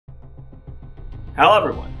Hello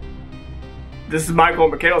everyone, this is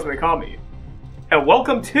Michael McHale, may call me, and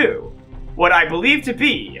welcome to what I believe to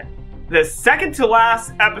be the second to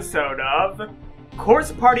last episode of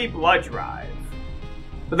Course Party Blood Drive.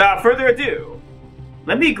 Without further ado,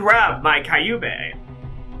 let me grab my Kyube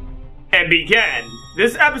and begin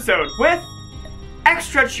this episode with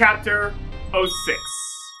Extra Chapter 06,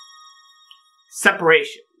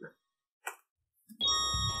 Separation.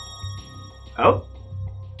 Oh?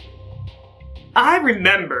 I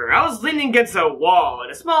remember I was leaning against a wall in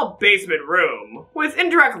a small basement room with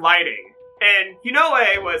indirect lighting, and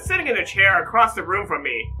Yunoe was sitting in a chair across the room from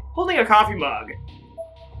me, holding a coffee mug.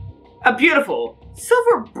 A beautiful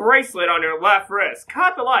silver bracelet on her left wrist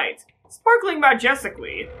caught the light, sparkling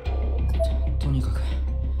majestically. とにかく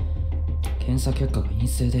検査結果が陰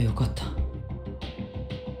性でよかった。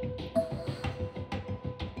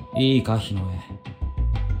いいか、日野へ。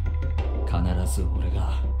必ず俺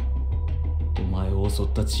がお前を襲っ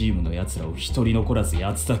たチームの奴らを一人残らず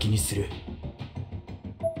八つ裂きにする。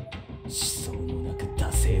思想もなく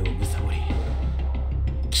惰性を貪り、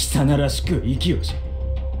汚らしく息をし、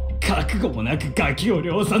覚悟もなくガキを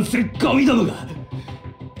量産するゴミどもが。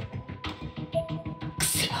く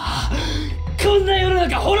せや、こんな世の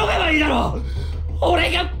中滅べばいいだろう。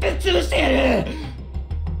俺がぶっ潰してやる。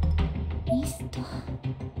ミスト。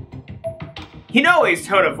Hinoe's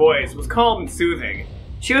tone of voice was calm and soothing.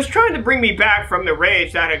 She was trying to bring me back from the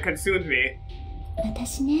rage that had consumed me.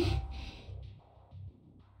 私ね、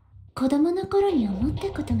子供の頃に思った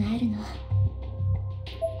ことがあるの。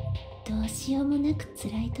どうしようもなく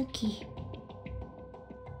辛い時、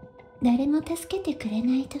誰も助けてくれ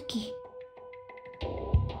ない時、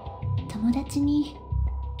友達に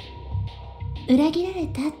裏切られ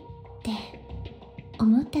たって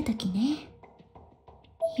思った時ね、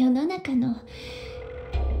世の中の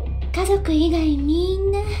家族以外み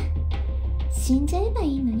んな死んじゃえば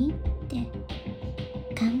いいのにって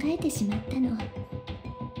考えてしまったの。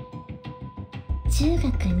中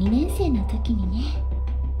学2年生の時にね。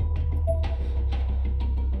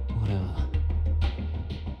俺は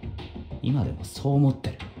今でもそう思っ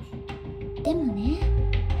てる。でもね、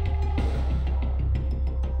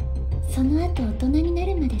その後大人にな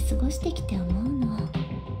るまで過ごしてきて思うの。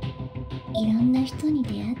いろんな人に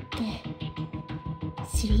出会って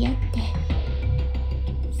知り合って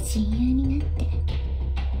親友になって、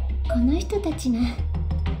この人たちが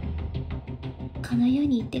この世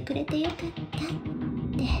にいてくれてよかったっ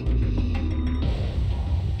て、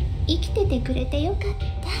生きててくれてよかったっ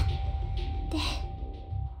て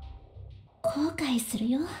後悔する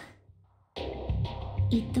よ。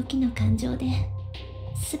一時の感情で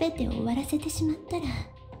全てを終わらせてしまったら、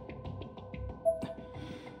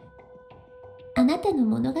あなたの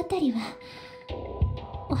物語は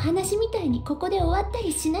お話みたいにここで終わった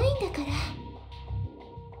りしないんだから。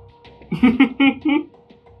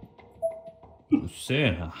うっせ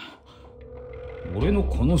えな。俺の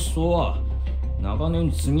この思想は長年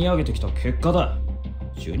積み上げてきた結果だ。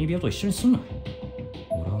12秒と一緒にすんな。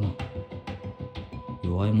俺はな、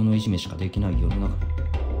弱い者いじめしかできない世の中、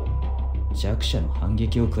弱者の反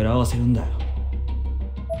撃を食らわせるんだよ。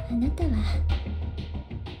あなたは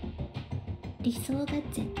理想が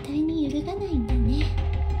絶対に揺るがないんだね。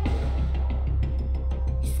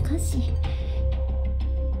少し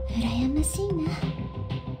羨ましいな。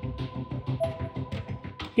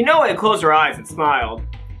Hinoe closed her eyes and smiled.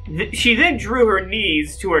 She then drew her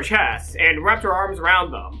knees to her chest and wrapped her arms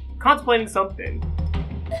around them, contemplating something.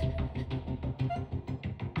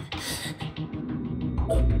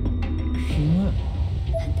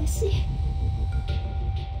 私、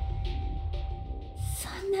そ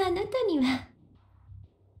んなあなたには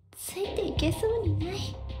ついていけそうにない。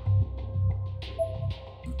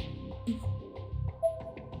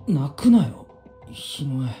泣くなよ、日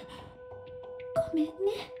野へ。ごめんね。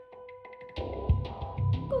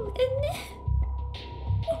ごめんね。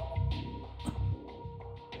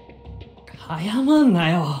謝んな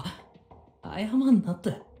よ。謝んなって。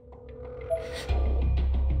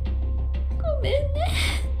ごめんね。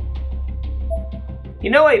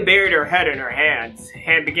Hinoe buried her head in her hands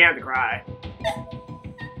and began to cry.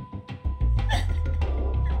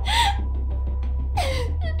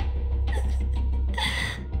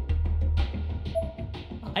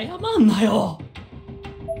 謝んなよ。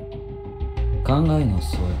考えの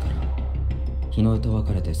添えから日野と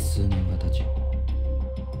別れて数年が経ち、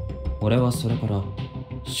俺はそれから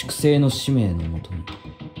粛清の使命のもとに、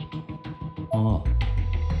あ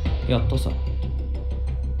あ、やっとさ、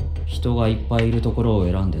人がいっぱいいるところを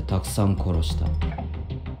選んでたくさん殺した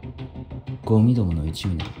ゴミどもの一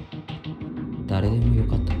味なら誰でもよ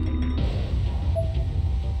かったんだ。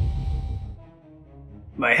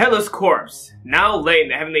My headless corpse, now lay in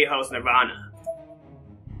the heavenly host Nirvana.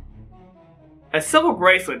 A silver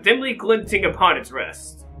bracelet dimly glinting upon its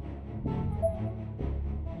wrist.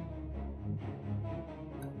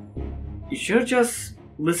 You should have just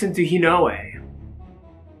listened to Hinoue.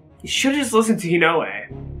 You should have just listened to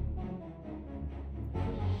Hinoue.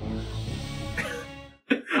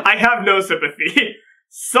 I have no sympathy.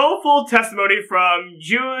 Soulful testimony from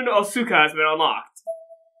Jun Osuka has been unlocked.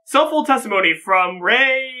 Soulful testimony from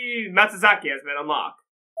Rei Matsuzaki has been unlocked.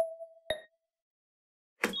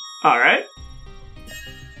 Alright.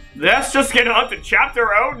 Let's just get on to chapter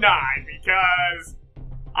 09 because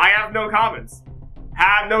I have no comments.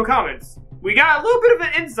 Have no comments. We got a little bit of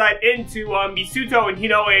an insight into Misuto and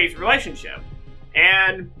Hinoue's relationship.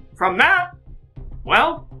 And from that,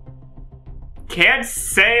 well, can't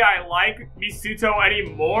say I like Misuto any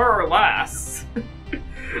more or less.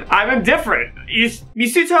 I'm indifferent.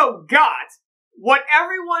 Misuto got what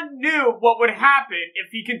everyone knew what would happen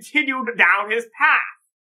if he continued down his path.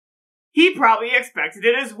 He probably expected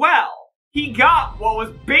it as well. He got what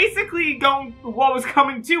was basically what was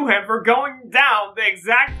coming to him for going down the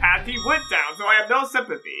exact path he went down, so I have no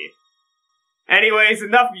sympathy. Anyways,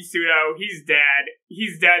 enough Misuto. He's dead.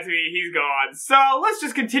 He's dead to me. He's gone. So let's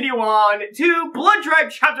just continue on to Blood Drive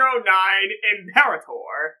Chapter 09,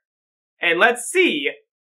 Imperator. And let's see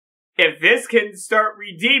if this can start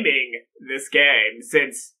redeeming this game,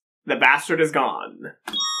 since the bastard is gone.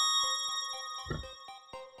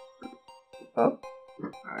 Oh,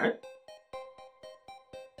 alright.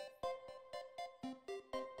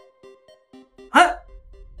 Huh?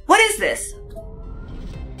 What is this?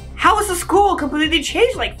 How is the school completely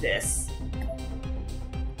changed like this?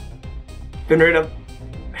 What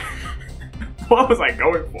was I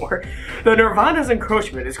going for? The Nirvana's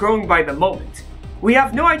encroachment is growing by the moment. We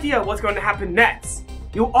have no idea what's going to happen next.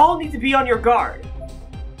 You all need to be on your guard.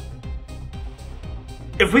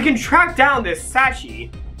 If we can track down this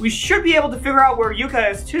Sachi, we should be able to figure out where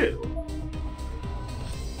Yuka is too.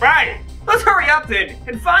 Right! Let's hurry up then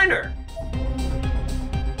and find her!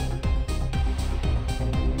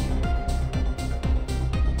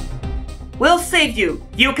 We'll save you,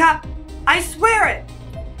 Yuka! I swear it!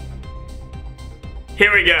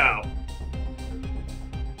 Here we go.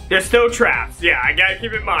 There's still traps. Yeah, I gotta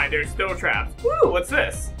keep in mind, there's still traps. Ooh, what's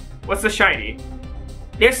this? What's the shiny?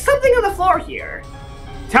 There's something on the floor here.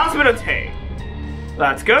 Talisman of Tay.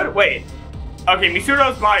 That's good. Wait. Okay,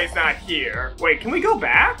 Misuto's body's not here. Wait, can we go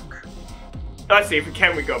back? Let's see if we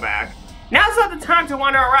can go back. Now's not the time to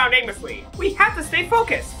wander around aimlessly. We have to stay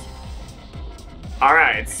focused.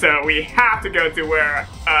 Alright, so we have to go to where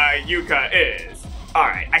Yuka is.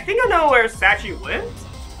 Alright, I think I know where Sachi went.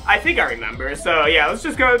 I think I remember, so yeah, let's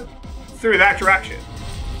just go through that direction.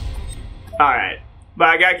 Alright, but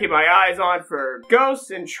I gotta keep my eyes on for ghosts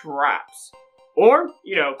and traps. Or,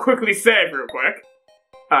 you know, quickly save real quick.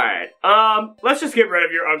 Alright, let's just get rid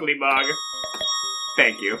of your ugly mug.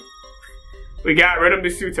 Thank you. We got rid of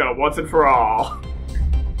Misuto once and for all.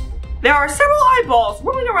 There are several eyeballs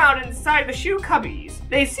roaming around inside the shoe cubbies.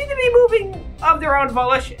 They seem to be moving of their own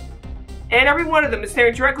volition. And every one of them is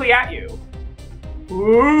staring directly at you.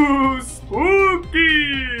 Ooh, spooky!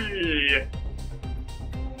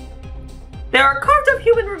 There are carved up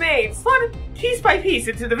human remains slotted piece by piece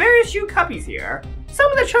into the various shoe cubbies here. Some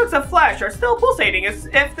of the chunks of flesh are still pulsating as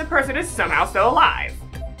if the person is somehow still alive.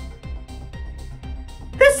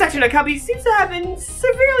 This section of cubbies seems to have been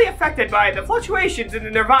severely affected by the fluctuations in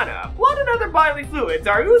the Nirvana. Blood and other bodily fluids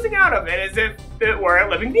are oozing out of it as if it were a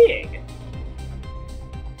living being.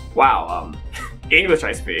 Wow, English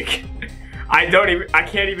I speak. I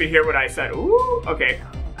can't even hear what I said. Ooh, okay.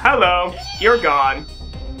 Hello, you're gone.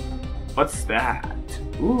 What's that?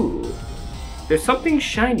 Ooh, there's something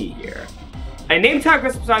shiny here. A name tag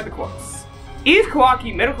rests beside the corpse. Eve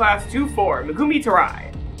Kawaki, middle class 2-4, Megumi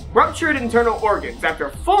Tarai. Ruptured internal organs after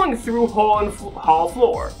falling through hole in hall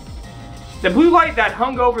floor. The blue light that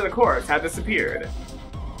hung over the corpse had disappeared.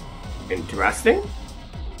 Interesting.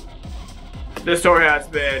 This door has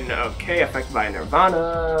been, okay, affected by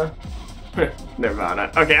Nirvana.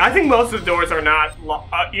 Nirvana. Okay, I think most of the doors are not,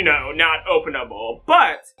 you know, not openable.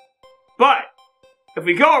 But, if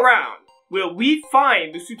we go around, will we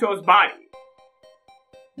find Misuto's body?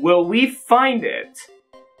 Will we find it?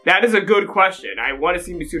 That is a good question. I want to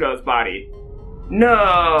see Misuto's body.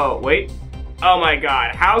 No, wait. Oh my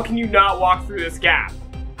god, how can you not walk through this gap?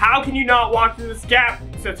 How can you not walk through this gap,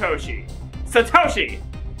 Satoshi? Satoshi!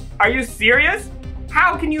 Are you serious?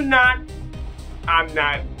 How can you not? I'm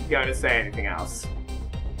not gonna say anything else.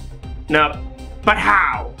 Nope. But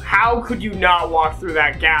how? How could you not walk through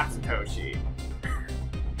that gap, Satoshi?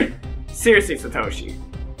 Seriously, Satoshi.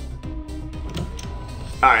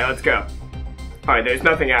 Alright, let's go. Alright, there's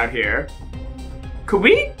nothing out here. Could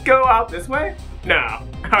we go out this way? No.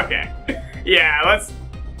 Okay. Yeah, let's...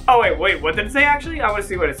 Oh, wait, what did it say actually? I want to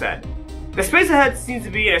see what it said. The space ahead seems to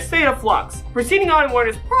be in a state of flux. Proceeding onward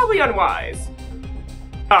is probably unwise.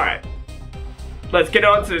 Alright. Let's get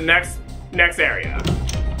on to the next area.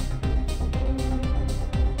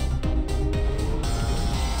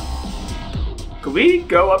 Could we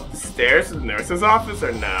go up the stairs to the nurse's office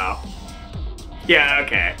or no? Yeah,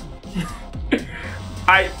 okay.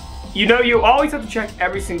 You always have to check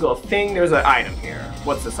every single thing. There's an item here.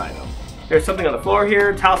 What's this item? There's something on the floor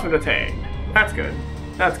here. Talisman obtained. That's good.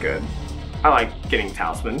 That's good. I like getting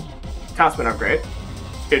talisman. Talisman are great.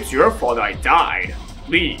 It's your fault I died.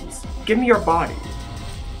 Please, give me your body.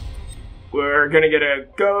 We're gonna get a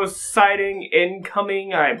ghost sighting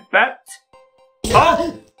incoming, I bet.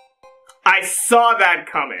 Oh! I saw that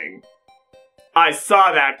coming. I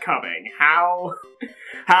saw that coming. How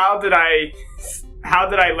did I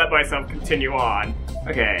let myself continue on?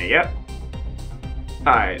 Okay, yep.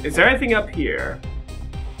 Alright, is there anything up here?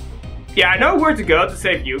 Yeah, I know where to go to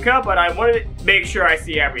save Yuka, but I want to make sure I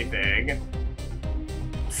see everything.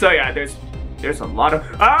 So yeah, there's a lot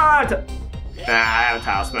of... I have a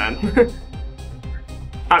talisman.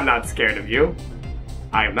 I'm not scared of you.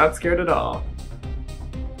 I am not scared at all.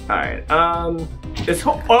 Alright, this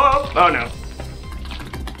whole... Oh no.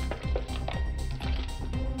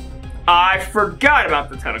 I forgot about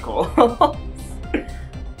the tentacle.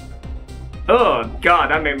 Oh god,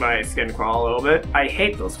 that made my skin crawl a little bit. I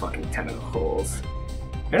hate those fucking tentacles.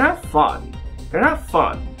 They're not fun. They're not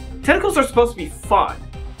fun. Tentacles are supposed to be fun,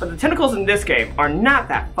 but the tentacles in this game are not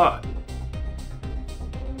that fun.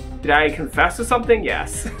 Did I confess to something?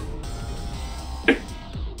 Yes.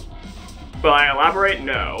 Will I elaborate?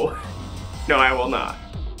 No. No, I will not.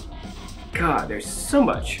 God, there's so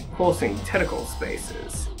much pulsing tentacle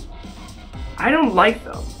spaces. I don't like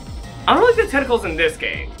them. I don't like the tentacles in this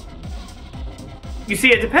game. You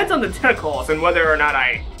see, it depends on the tentacles and whether or not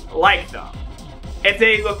I like them. If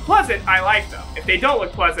they look pleasant, I like them. If they don't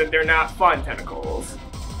look pleasant, they're not fun tentacles.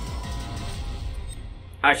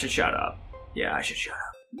 I should shut up. Yeah, I should shut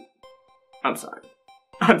up. I'm sorry.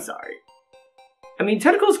 I'm sorry. I mean,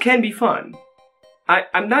 tentacles can be fun.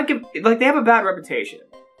 I'm not giving... Like, they have a bad reputation.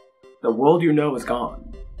 The world you know is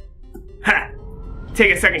gone. Ha!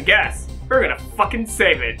 Take a second guess. We're gonna fucking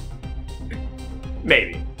save it.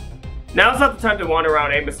 Maybe. Now's not the time to wander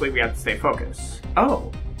around aimlessly, we have to stay focused.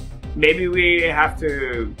 Oh. Maybe we have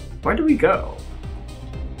to... Where do we go?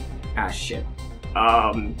 Ah, shit.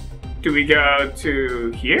 Do we go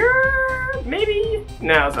to here? Maybe?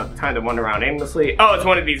 Now's not the time to wander around aimlessly. Oh, it's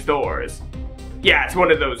one of these doors. Yeah, it's one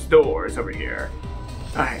of those doors over here.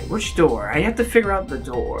 Alright, which door? I have to figure out the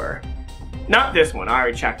door. Not this one, I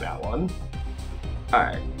already checked that one.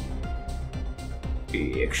 Alright.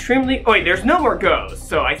 Be extremely... Oh wait, there's no more ghosts,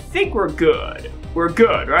 so I think we're good. We're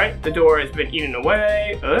good, right? The door has been eaten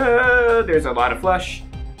away. There's a lot of flesh.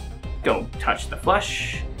 Don't touch the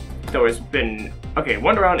flesh. The door has been... Okay,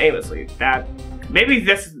 wander around aimlessly. Maybe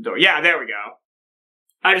this is the door. Yeah, there we go.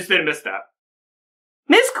 I just didn't miss that.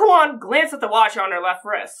 Ms. Kwan glanced at the watch on her left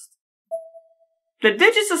wrist. The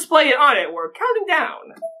digits displayed on it were counting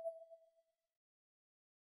down.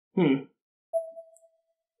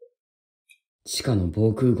地下の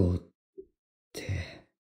防空壕って、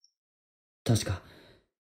確か、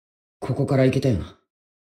ここから行けたよな。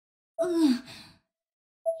うん。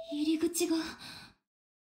入り口が。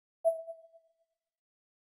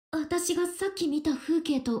私がさっき見た風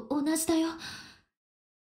景と同じだよ。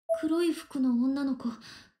黒い服の女の子、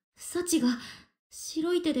サチが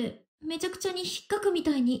白い手でめちゃくちゃに引っかくみ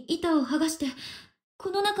たいに板を剥がして、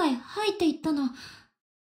この中へ入っていったの。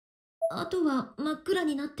あとは真っ暗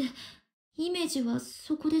になって、イメージは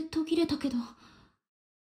そこで途切れたけど。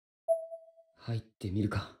入ってみる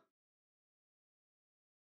か。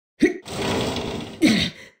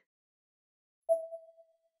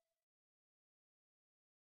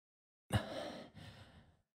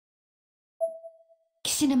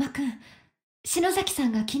岸沼くん、篠崎さ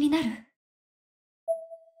んが気になる？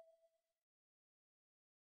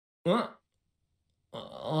あ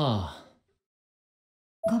あ。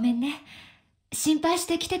ごめんね。心配し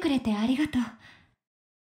て来てくれてありがとう。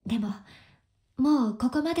でも、もうこ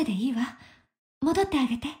こまででいいわ。戻ってあ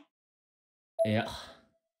げて。いや、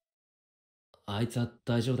あいつは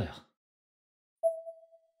大丈夫だよ。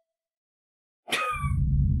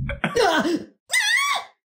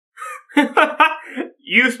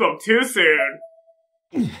You spoke too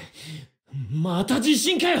soon. また地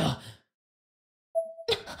震かよ。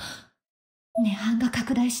涅槃が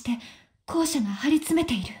拡大して校舎が張り詰め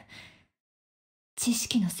ている。知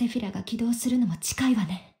識のセフィラが起動するのも近いわ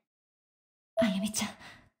ね。あゆみちゃん、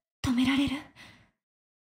止められる？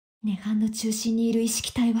涅槃の中心にいる意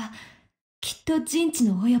識体は、きっと人知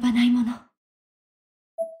の及ばないもの。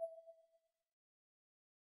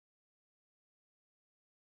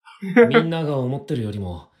みんなが思ってるより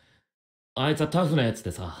も、あいつはタフなやつ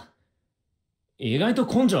でさ、意外と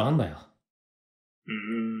根性あんだよ。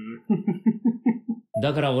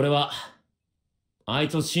だから俺は、あい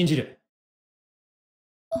つを信じる。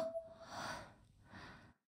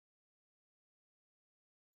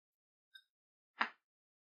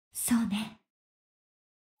そうね。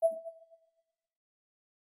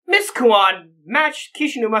Miss Kwan matched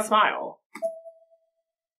Kishinuma's smile.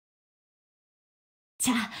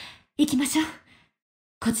 じゃあ、行きましょう。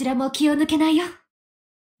こちらも気を抜けないよ。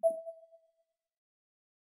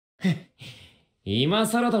今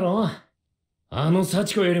更だろ。あの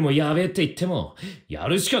幸子よりもやべえって言っても、や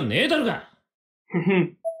るしかねえだろが。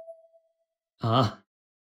ああ。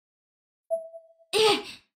え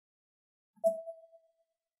え。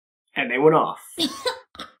And they went off.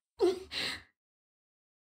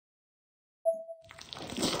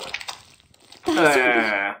 大丈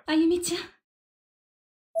夫、あゆみちゃん。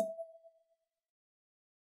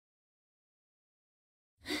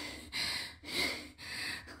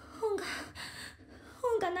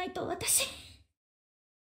本がないと私。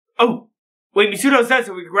Oh, wait, Misudo said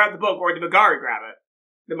so we could grab the book, or did Magari grab it?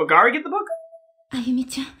 Did Magari get the book? あゆみ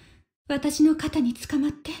ちゃん、私の肩につかま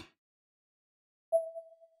って。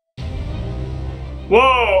Whoa,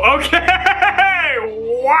 okay!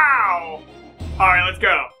 Wow! Alright, let's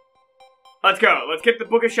go. Let's go. Let's get the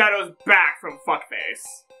Book of Shadows back from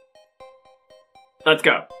Fuckface. Let's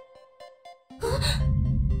go.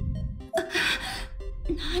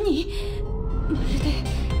 何？まるで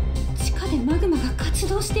地下でマグマが活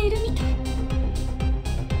動しているみたい。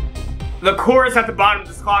The core is at the bottom of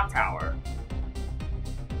this clock tower.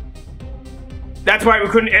 That's why we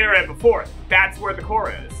couldn't enter it before. That's where the core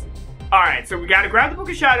is. Alright, so we gotta grab the Book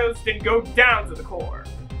of Shadows, then go down to the core.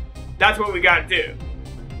 That's what we gotta do.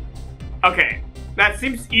 Okay, that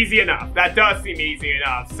seems easy enough. That does seem easy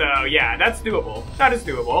enough, so yeah, that's doable. That is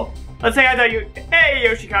doable. Let's say hi to you. Hey,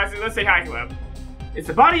 Yoshikazu, let's say hi to him. It's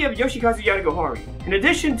the body of Yoshikazu Yanagohori. In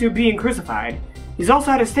addition to being crucified, he's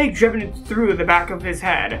also had a stake driven through the back of his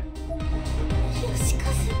head.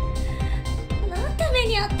 Yoshikazu, なんて目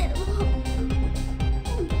に遭ってるの?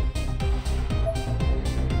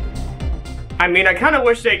 I mean, I kind of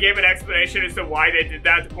wish they gave an explanation as to why they did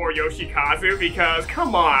that to poor Yoshikazu, because,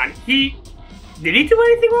 come on, did he do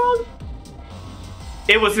anything wrong?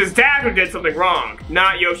 It was his dad who did something wrong,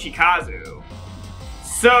 not Yoshikazu.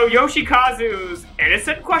 So, Yoshikazu's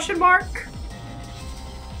innocent, question mark?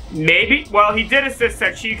 Maybe? Well, he did assist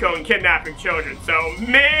Sachiko in kidnapping children, so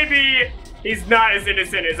maybe he's not as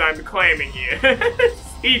innocent as I'm claiming he is.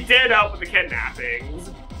 He did help with the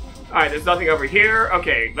kidnappings. Alright, there's nothing over here.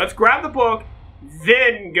 Okay, let's grab the book,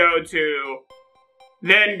 then go to,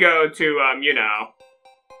 you know,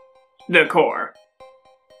 the core.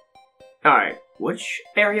 Alright, which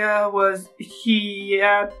area was he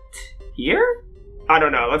at? Here? I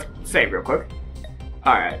don't know, let's save real quick.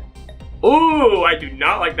 Alright. Ooh, I do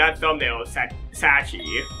not like that thumbnail of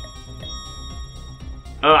Sachi.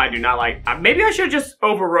 Oh, I do not like, maybe I should have just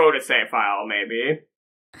overrode a save file, maybe.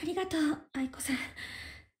 ありがとう、愛子さん。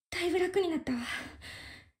だいぶ楽になったわ。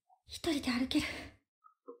一人で歩ける。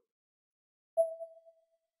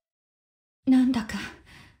なんだか、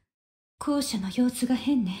校舎の様子が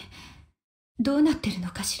変ね。どうなってる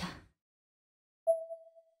のかしら。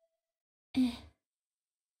ええ。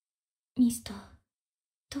ミスト、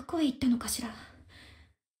どこへ行ったのかしら。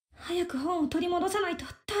早く本を取り戻さないと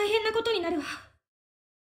大変なことになるわ。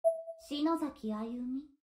篠崎あゆみ。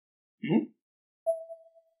ん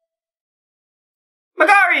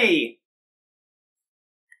Magari!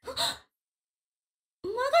 マガ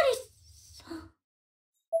リさん。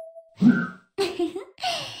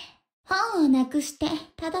本をなくして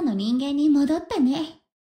ただの人間に戻ったね。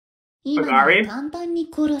今なら簡単に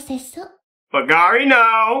殺せそう。Magari,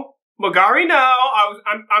 no! Magari, no!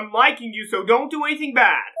 I'm liking you, so don't do anything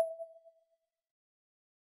bad.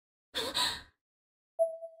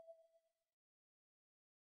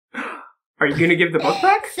 Are you gonna give the book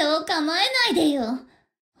back? そう構えないでよ。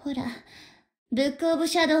ほら、ブックオブ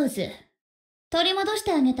シャドウズ。取り戻し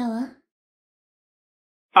てあげたわ。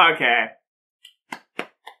Okay.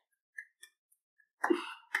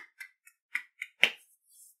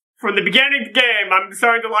 From the beginning of the game, I'm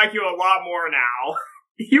starting to like you a lot more now.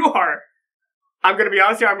 You are. I'm gonna be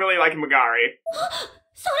honest here, I'm really liking Magari.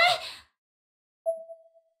 それ!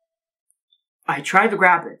 I tried to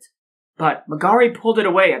grab it, but Magari pulled it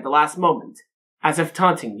away at the last moment, as if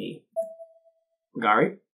taunting me.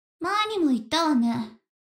 Magari? 前にも言ったわね。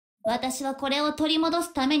私はこれを取り戻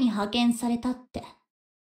すために派遣されたって。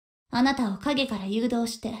あなたを影から誘導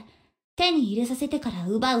して、手に入れさせてから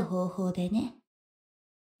奪う方法でね。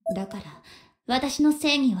だから、私の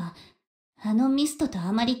正義は、あのミストと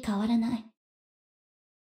あまり変わらない。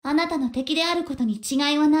あなたの敵であることに違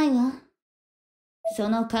いはないわ。そ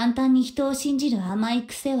の簡単に人を信じる甘い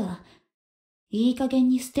癖は、いい加減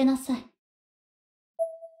に捨てなさい。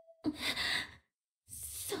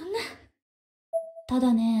そんな。た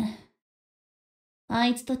だね、あ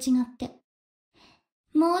いつと違って、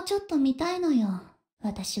もうちょっと見たいのよ、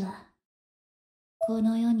私は。こ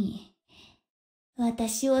の世に、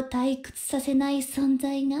私を退屈させない存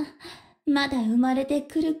在が、まだ生まれて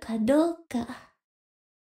くるかどうか。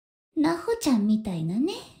なほちゃんみたいな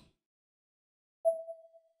ね。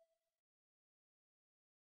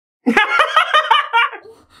これ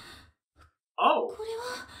は、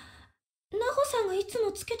なほさんがいつ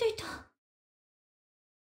もつけていた。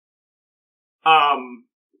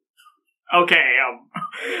Okay,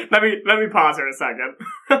 let me pause for a second.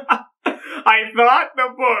 I thought the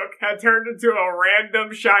book had turned into a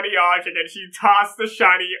random shiny object and she tossed the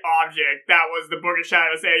shiny object that was the Book of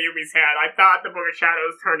Shadows Ayumi's hand. I thought the Book of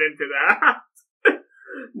Shadows turned into that.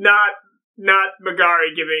 not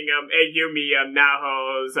Magari giving Ayumi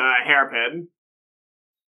Naho's hairpin.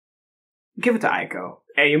 Give it to Aiko.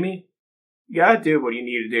 Ayumi, you gotta do what you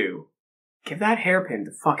need to do. Give that hairpin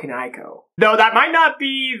to fucking Aiko. Though that might not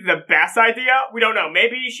be the best idea. We don't know.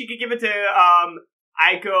 Maybe she could give it to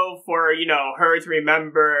Aiko for, her to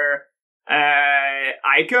remember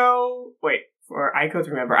Aiko? Wait, for Aiko to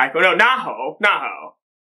remember Aiko. No, Naho.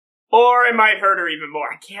 Or it might hurt her even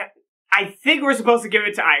more. I think we're supposed to give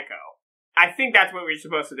it to Aiko. I think that's what we're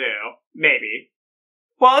supposed to do. Maybe.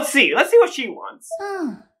 Well, let's see. Let's see what she wants.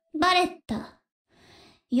 バレった。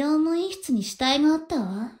用務員室に死体があった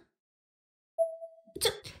わ。ち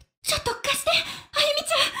ょっと貸して、あゆみ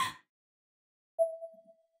ち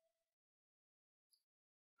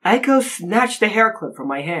ゃん。Aiko snatched the hair clip from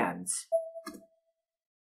my hands.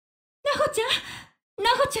 なほちゃ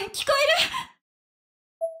ん聞こ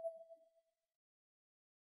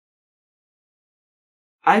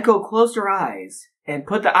える？ Aiko closed her eyes and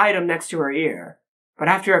put the item next to her ear, but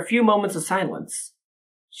after a few moments of silence,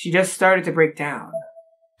 she just started to break down.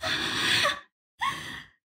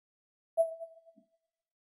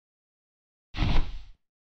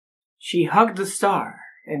 She hugged the star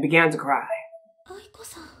and began to cry. 愛子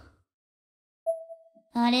さん。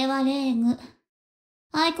あれは霊具。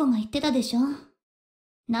愛子が言ってたでしょ。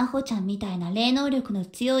なほちゃんみたいな霊能力の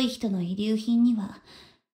強い人の遺留品には、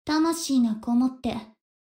魂がこもって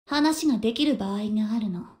話ができる場合がある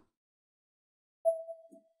の。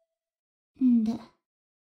んで、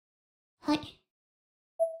はい。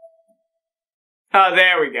Oh,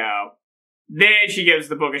 there we go. Then she gives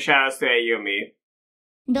the Book of Shadows to Ayumi.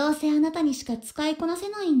 どうせあなたにしか使いこなせ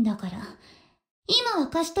ないんだから、今は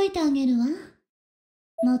貸しといてあげるわ。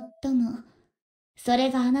もっとも、そ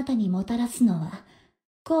れがあなたにもたらすのは、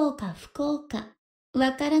幸か不幸か、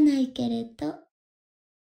わからないけれど。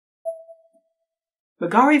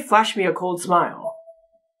Magari flashed me a cold smile.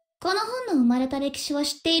 この本の生まれた歴史は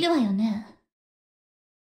知っているわよね。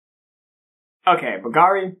Okay,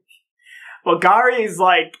 Magari is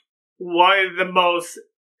like one of the most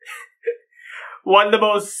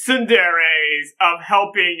tsunderes of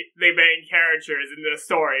helping the main characters in this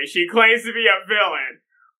story. She claims to be a villain,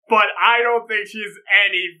 but I don't think she's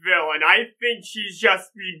any villain. I think she's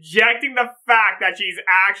just rejecting the fact that she's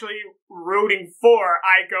actually rooting for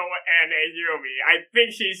Aiko and Ayumi. I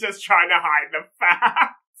think she's just trying to hide the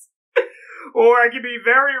fact. Or I could be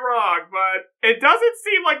very wrong, but it doesn't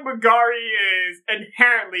seem like Magari is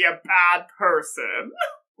inherently a bad person.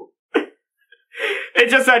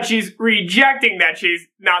 It's just that she's rejecting that she's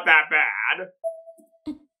not that bad.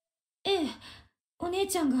 ええ、お姉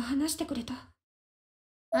ちゃんが話してくれた。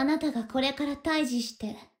あなたがこれから退治し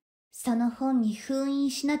て、その本に封印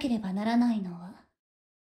しなければならないのは、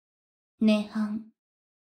涅槃、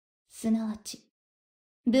すなわち、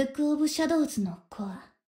ブックオブシャドウズのコ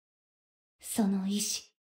ア。その意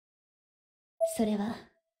志。それは、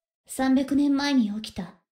300年前に起き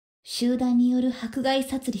た集団による迫害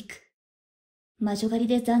殺戮。魔女狩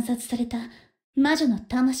りで惨殺された魔女の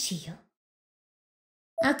魂よ。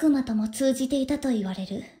悪魔とも通じていたと言われ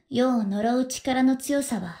る世を呪う力の強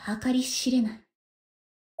さは計り知れない。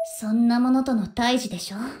そんなものとの対峙で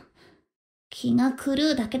しょ。気が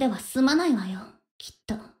狂うだけでは済まないわよ、きっ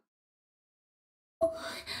と。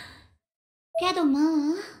けどま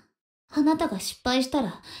あ、あなたが失敗した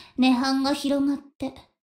ら、涅槃が広がって、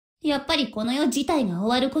やっぱりこの世自体が終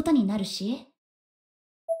わることになるし。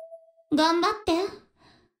頑張って。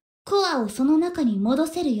コアをその中に戻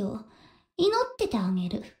せるよう、祈っててあげ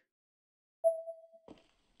る。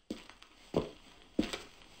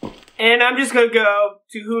And I'm just gonna go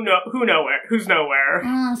to who's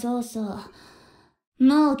nowhere. そうそう。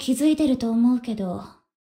もう気づいてると思うけど、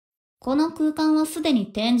この空間はすでに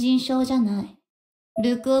天神症じゃない。ブ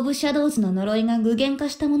ックオブシャドウズの呪いが具現化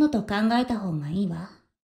したものと考えた方がいいわ。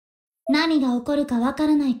何が起こるかわか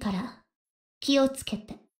らないから、気をつけ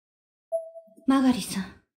て。マガリさん、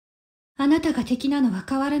あなたが敵なのは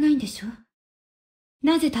変わらないんでしょ？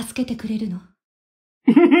なぜ助けてくれるの？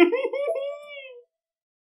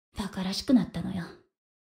馬鹿らしくなったのよ。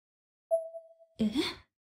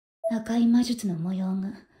赤い魔術の模様が、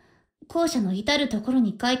校舎の至るところ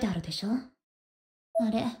に書いてあるでしょ？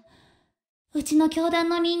あれ、うちの教団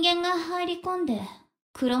の人間が入り込んで、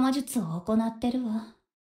黒魔術を行ってるわ。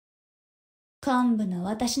幹部の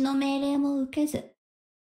私の命令も受けず、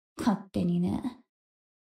勝手にね。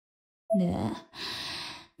で、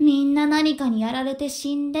みんな何かにやられて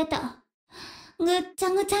死んでた。ぐっちゃ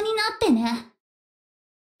ぐちゃになってね。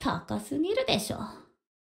高すぎるでしょ。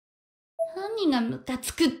何がムカ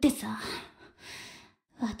つくってさ。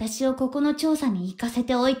私をここの調査に行かせ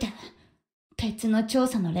ておいて、別の調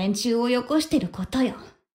査の連中をよこしてることよ。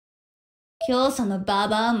教祖のバ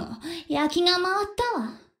バアも焼きが回ったわ。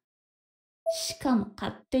しかも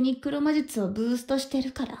勝手に黒魔術をブーストして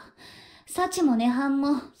るから、幸も涅槃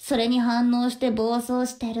もそれに反応して暴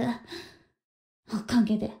走してる。おか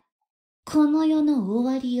げで、この世の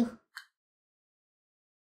終わりよ。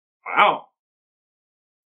Wow.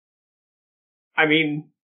 I mean,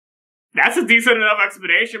 that's a decent enough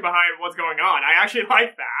explanation behind what's going on. I actually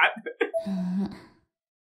like that.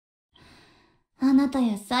 あなた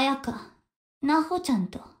やさやか、なほちゃん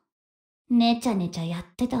と、ねちゃねちゃやっ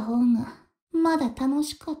てた方が、まだ楽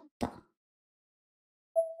しかった。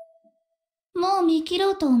もう見切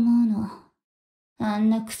ろうと思うの。あん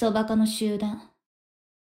なクソバカの集団。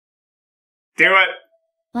Do it.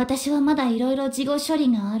 私はまだいろいろ事後処理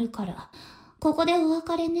があるから、ここでお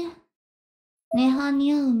別れね。涅槃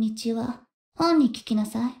に会う道は、本に聞きな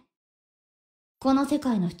さい。この世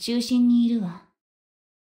界の中心にいるわ。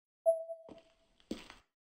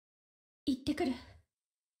行ってくる。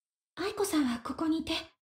愛子さんはここにいて。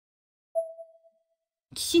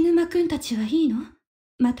岸沼くんたちはいいの？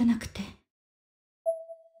待たなくて。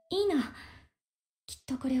いいの。きっ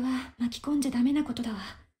とこれは巻き込んじゃダメなことだわ。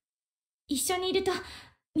一緒にいると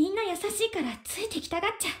みんな優しいからついてきたが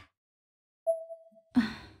っちゃう。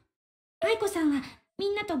愛子さんはみ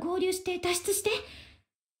んなと合流して脱出して。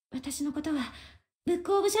私のことはブッ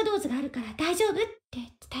クオブシャドウズがあるから大丈夫って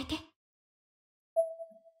伝えて。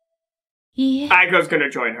いいえ。Aiko's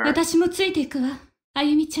gonna join her. 私もついていくわ、あ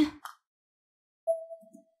ゆみちゃん。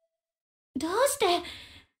どうして？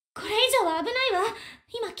これ以上は危ないわ。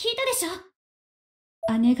今聞いたでしょ。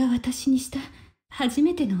姉が私にした初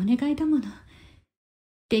めてのお願いだもの。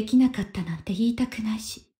できなかったなんて言いたくない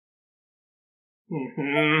し。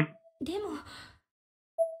でも、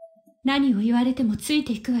何を言われてもつい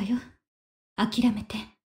ていくわよ。諦めて。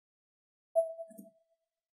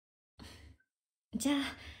じゃあ、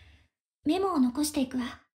メモを残していくわ。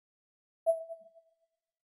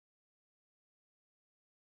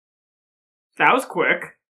That was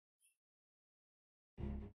quick.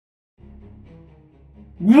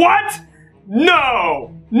 What?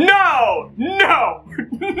 No! No! No!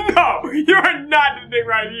 No! You are not ending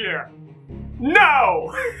right here!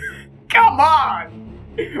 No! Come on!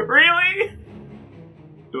 Really?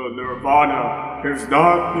 The Nirvana is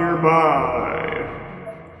not nearby.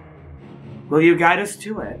 Will you guide us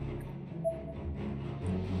to it?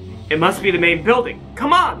 It must be the main building.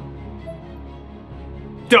 Come on!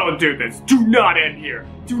 Don't do this. Do not end here.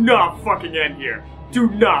 Do not fucking end here. Do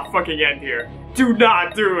not fucking end here. Do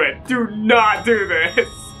not do it. Do not do this.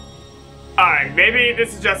 Alright, maybe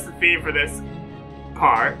this is just the theme for this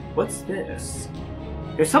part. What's this?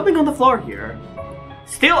 There's something on the floor here.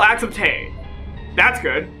 Steel axe obtained. That's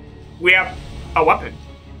good. We have a weapon.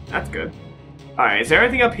 That's good. Alright, is there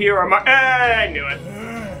anything up here or am I knew it.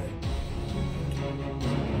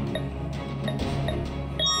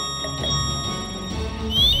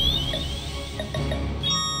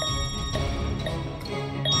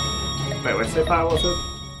 Wait, which save file was it?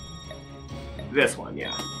 This one,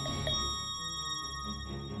 yeah.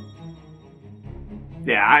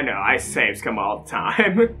 Yeah, I know, I save scum all the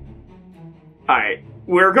time. Alright,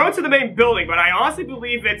 we're going to the main building, but I honestly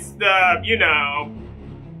believe it's the, you know,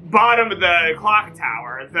 bottom of the clock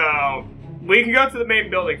tower, though we can go to the main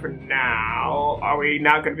building for now. Are we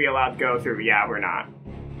not going to be allowed to go through? Yeah, we're not.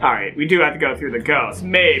 Alright, we do have to go through the ghost.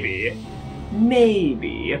 Maybe.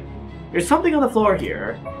 Maybe. There's something on the floor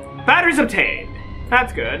here. Batteries obtained.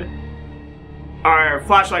 That's good. Our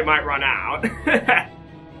flashlight might run out.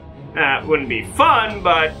 Wouldn't be fun,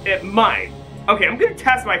 but it might. Okay, I'm gonna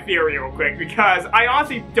test my theory real quick because I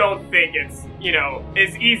honestly don't think it's, you know,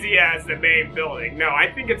 as easy as the main building. No,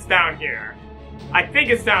 I think it's down here. I think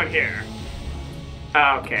it's down here.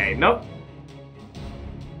 Okay, nope.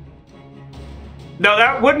 No,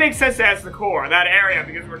 that would make sense as the core, that area,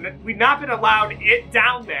 because we've not been allowed it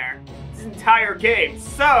down there this entire game.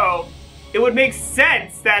 So, it would make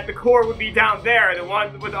sense that the core would be down there, the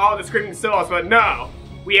one with all the screaming souls, but no.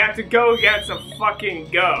 We have to go against a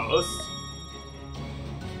fucking ghost.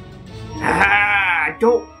 Ah,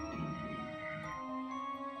 don't...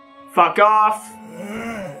 Fuck off.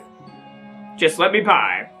 Just let me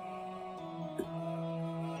by.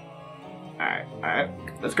 Alright.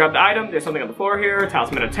 Let's grab the item. There's something on the floor here.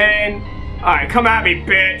 Talisman obtained. Alright, come at me,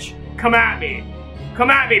 bitch. Come at me.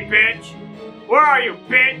 Come at me, bitch. Where are you,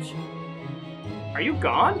 bitch? Are you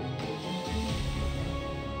gone?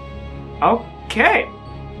 Okay.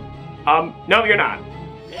 No, you're not.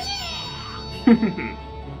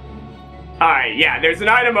 Alright, yeah, there's an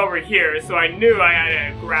item over here, so I knew I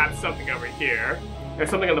had to grab something over here. There's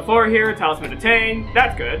something on the floor here, talisman attained.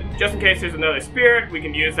 That's good. Just in case there's another spirit, we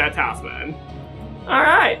can use that talisman.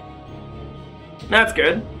 Alright. That's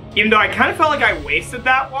good. Even though I kind of felt like I wasted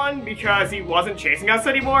that one because he wasn't chasing us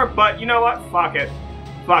anymore, but you know what? Fuck it.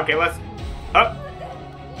 Fuck it, let's... Up.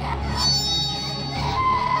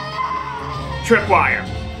 Tripwire.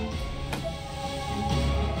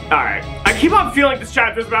 Alright. I keep on feeling this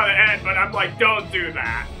chapter's about to end, but I'm like, don't do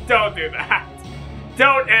that. Don't do that.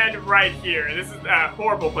 Don't end right here. This is a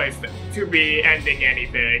horrible place to be ending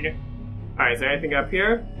anything. Alright, is there anything up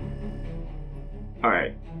here?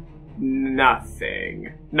 Alright.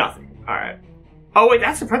 Nothing. Nothing. Alright. Oh wait,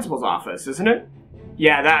 that's the principal's office, isn't it?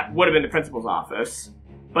 Yeah, that would have been the principal's office.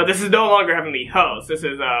 But this is no longer Heavenly Host. This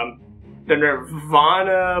is, the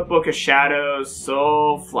Nirvana, Book of Shadows,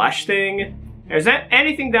 Soul, Flesh thing. Is there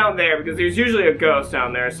anything down there? Because there's usually a ghost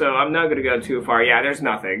down there, so I'm not gonna go too far. Yeah, there's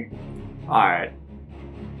nothing. Alright.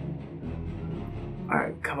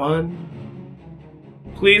 Alright, come on.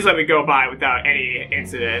 Please let me go by without any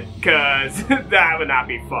incident, because that would not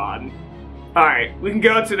be fun. Alright, we can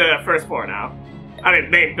go to the first floor now. I mean,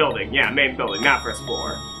 main building. Yeah, main building, not first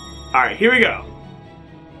floor. Alright, here we go.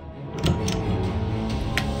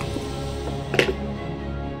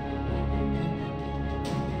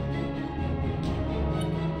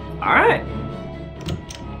 Alright.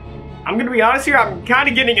 I'm gonna be honest here, I'm kind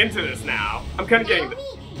of getting into this now. I'm kind of getting into this.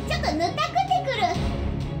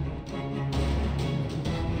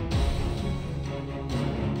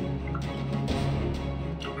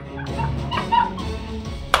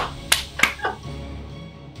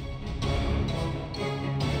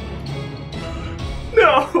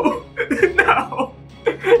 No! No!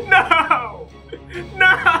 No!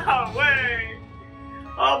 No! Wait!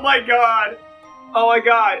 Oh my god! Oh my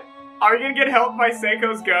god! Are we gonna get helped by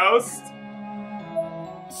Seiko's ghost?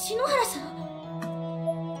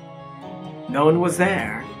 No one was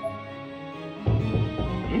there.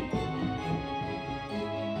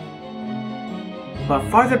 But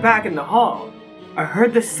farther back in the hall, I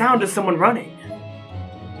heard the sound of someone running.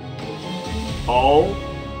 Oh?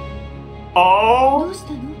 Oh?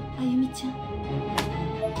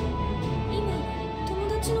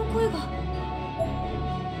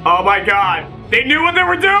 Oh my god! They knew what they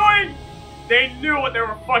were doing! They knew what they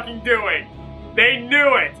were fucking doing! They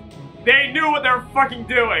knew it! They knew what they were fucking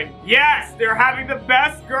doing! Yes! They're having the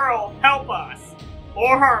best girl help us!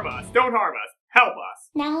 Or harm us. Don't harm us. Help us.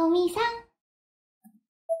 Naomi-san.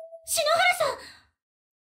 Shinohara-san!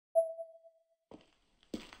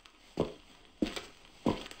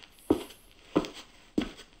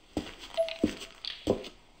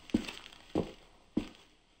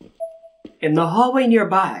 In the hallway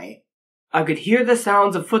nearby, I could hear the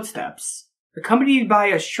sounds of footsteps, accompanied by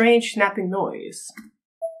a strange snapping noise.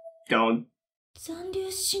 Don't. 残留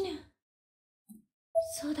死ぬ。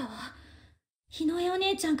そうだわ。日の絵お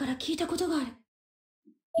姉ちゃんから聞いたことがある。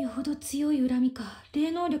よほど強い恨みか、霊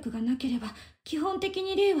能力がなければ、基本的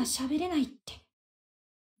に霊は喋れないって。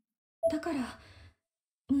だから、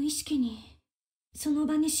無意識に、その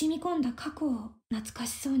場に染み込んだ過去を懐か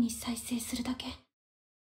しそうに再生するだけ。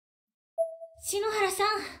篠原さん、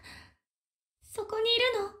そこにい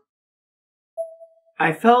るの？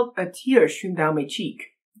 I felt a tear stream down my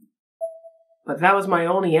cheek. But that was my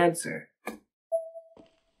only answer.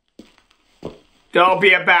 Don't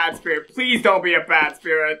be a bad spirit. Please don't be a bad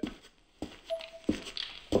spirit.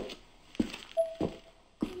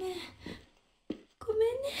 ごめ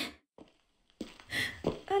んね。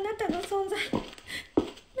あなたの存在な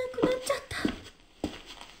くなっちゃった。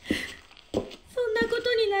そんなこ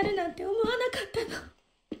とになるなんて思わなかったの。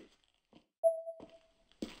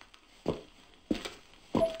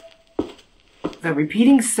 The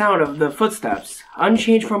repeating sound of the footsteps,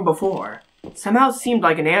 unchanged from before, somehow seemed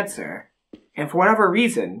like an answer, and for whatever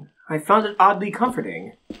reason, I found it oddly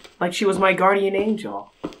comforting, like she was my guardian angel.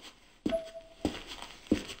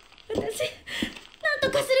 私、なんと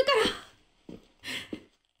かするから。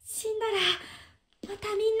死んだら、ま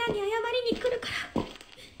たみんなに謝りに来るから。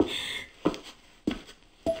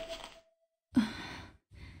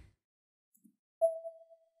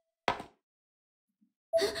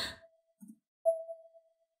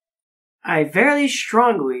 I very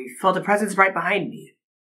strongly felt a presence right behind me.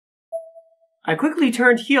 I quickly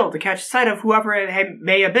turned heel to catch sight of whoever it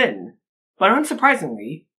may have been, but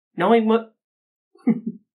unsurprisingly, knowing what...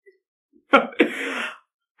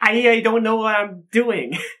 I don't know what I'm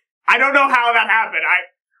doing. I don't know how that happened.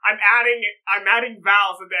 I'm adding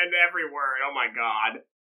vowels at the end of every word. Oh my god.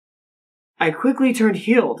 I quickly turned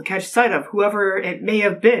heel to catch sight of whoever it may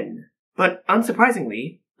have been, but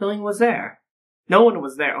unsurprisingly, no one was there. No one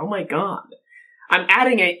was there. Oh my god. I'm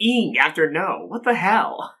adding an ing after no. What the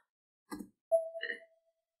hell?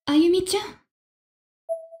 あゆみちゃん。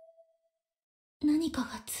何かが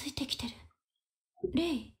ついてきてる。レ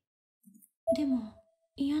イ。でも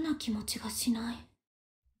嫌な気持ちがしない。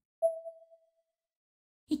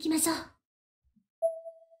行きましょう。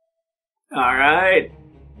 Alright.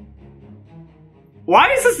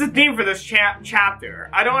 Why is this the theme for this chapter?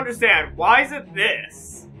 I don't understand. Why is it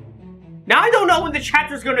this? Now I don't know when the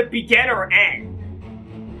chapter's gonna begin or end.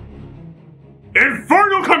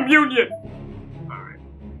 Infernal Communion! Alright.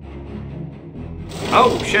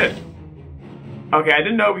 Oh, shit. Okay, I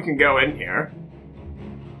didn't know we can go in here.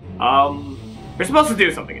 We're supposed to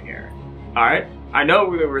do something in here. Alright. I know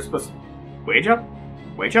we were supposed to... Wage up?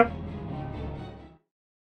 Wage up?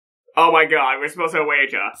 Oh my god, we're supposed to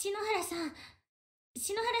wage up. 篠原さ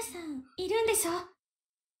ん、いるんでしょ？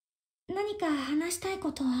何か話したい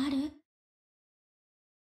ことはある？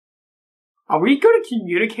 Are we going to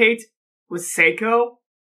communicate with Seiko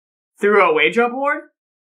through a Ouija board?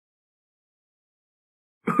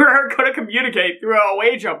 We're going to communicate through a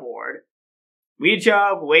Ouija board.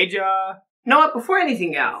 Ouija. You know what? Before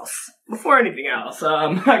anything else, I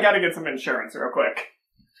gotta get some insurance real quick.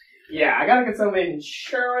 Yeah, I gotta get some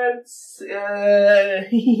insurance.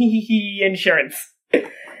 Insurance.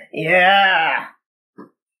 Yeah.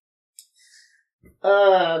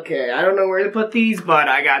 Okay, I don't know where to put these, but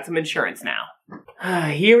I got some insurance now.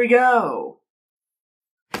 Here we go.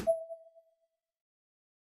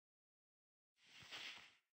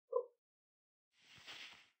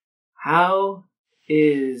 How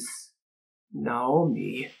is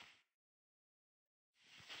Naomi?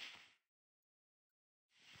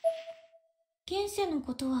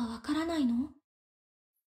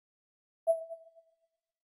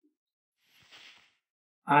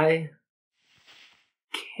 I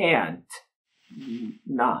can't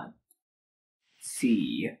not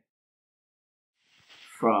see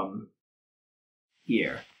from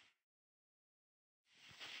here.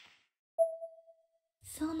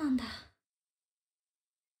 そうなんだ。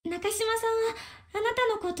中島さんはあなた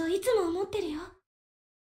のこといつも思ってるよ。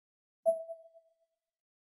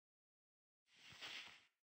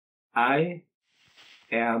I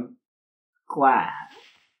am glad.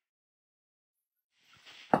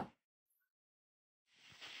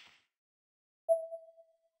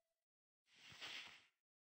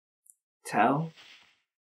 Tell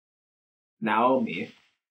Naomi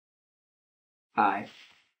I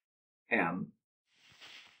am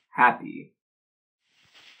happy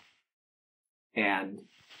and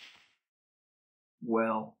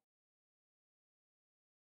will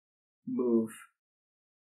move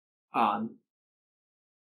on.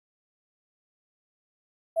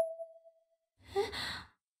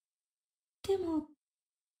 でも、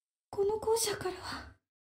この校舎からは。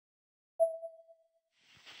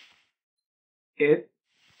It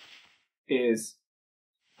is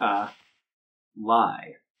a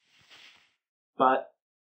lie. But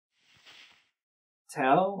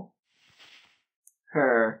tell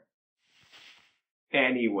her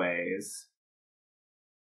anyways.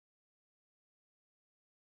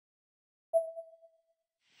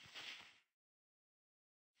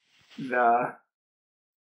 The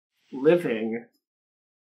living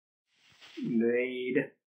need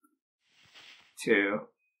to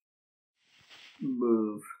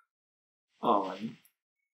move on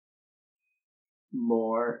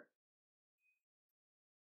more.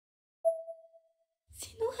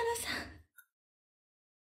 篠原さん。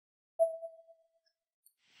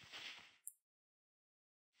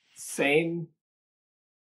 Same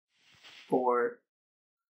for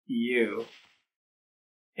you,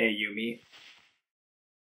 hey Yumi.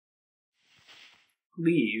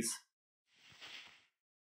 Please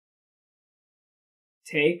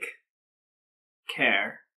take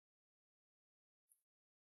care.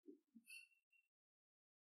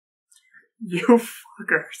 You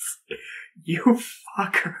fuckers. You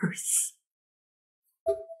fuckers.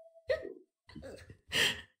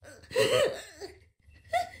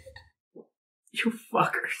 You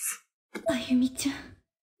fuckers. あゆみちゃん。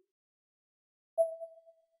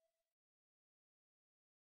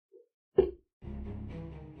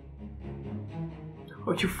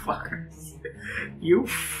 Oh, you fuckers. You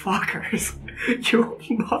fuckers. You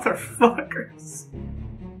motherfuckers.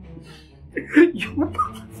 You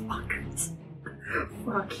motherfuckers.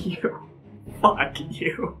 Fuck you. Fuck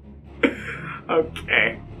you.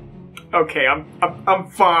 Okay. Okay, I'm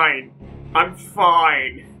fine. I'm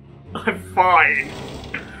fine. I'm fine.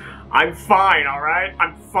 I'm fine, alright?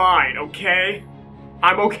 I'm fine, okay?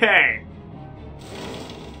 I'm okay.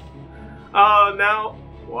 Oh, now...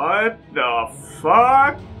 What the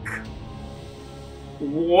fuck?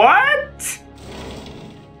 What?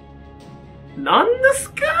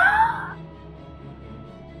 Nandesuka?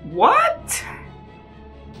 What?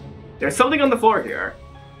 There's something on the floor here.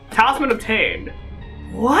 Talisman obtained.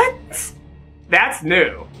 What? That's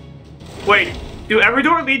new. Wait, do every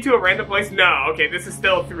door lead to a random place? No, okay, this is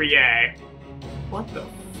still 3A. What the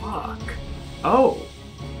fuck? Oh.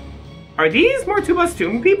 Are these Martuba's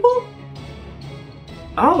tomb people?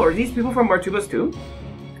 Oh, are these people from Martuba's tomb?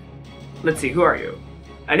 Let's see, who are you?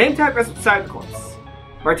 A name tag rests beside the corpse.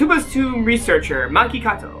 Martuba's tomb researcher, Maki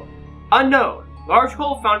Kato. Unknown. Large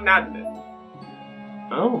hole found in abdomen.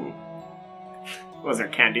 Oh. Was there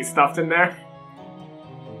candy stuffed in there?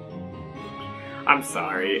 I'm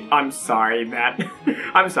sorry. I'm sorry that...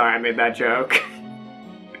 I'm sorry I made that joke.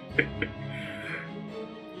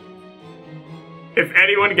 If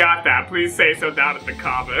anyone got that, please say so down in the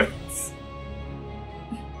comments.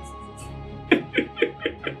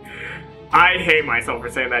 I hate myself for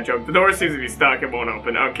saying that joke. The door seems to be stuck. It won't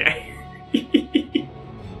open. Okay.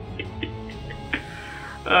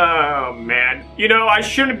 Oh, man. You know, I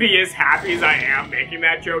shouldn't be as happy as I am making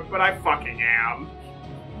that joke, but I fucking am.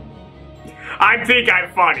 I think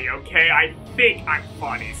I'm funny, okay? I think I'm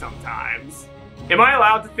funny sometimes. Am I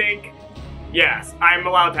allowed to think? Yes, I'm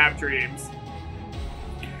allowed to have dreams.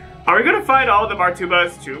 Are we gonna find all the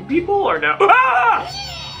Martuba's tomb people, or no? Ah!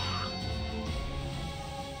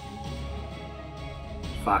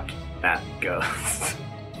 Fuck that ghost.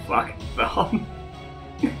 Fuck them.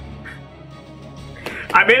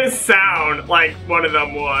 I made a sound like one of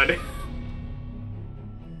them would.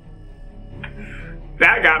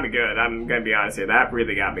 That got me good. I'm gonna be honest here. That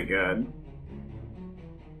really got me good.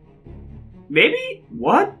 Maybe?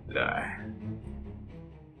 What the...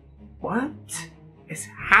 What is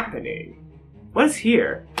happening? What is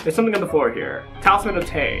here? There's something on the floor here. Talisman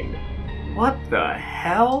obtained. What the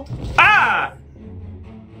hell? Ah!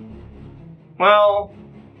 Well,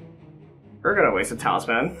 we're gonna waste a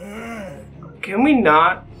talisman. Can we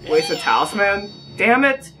not waste a talisman? Damn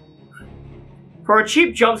it! For a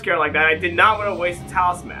cheap jump scare like that, I did not want to waste a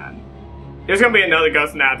talisman. There's gonna be another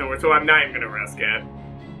ghost in that door, so I'm not even gonna risk it.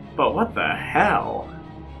 But what the hell?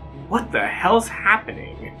 What the hell's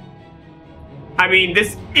happening? I mean,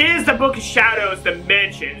 this is the Book of Shadows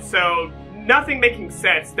dimension, so nothing making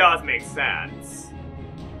sense does make sense.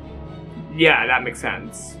 Yeah, that makes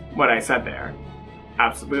sense. What I said there.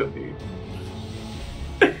 Absolutely.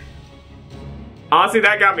 Honestly,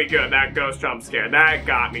 that got me good. That ghost jump scare. That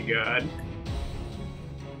got me good.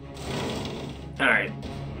 Alright.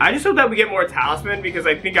 I just hope that we get more talisman because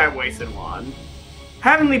I think I wasted one.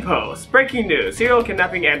 Heavenly Post. Breaking news. Serial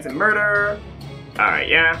kidnapping ends in murder. Alright,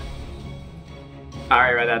 yeah. I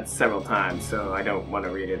already read that several times, so I don't want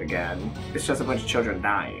to read it again. It's just a bunch of children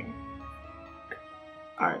dying.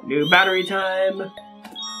 Alright, new battery time.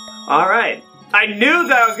 Alright. I knew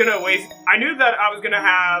that I was gonna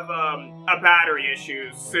have a battery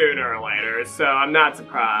issue sooner or later, so I'm not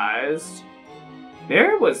surprised.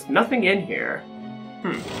 There was nothing in here.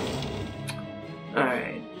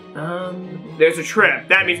 Alright. There's a trip.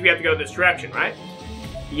 That means we have to go this direction, right?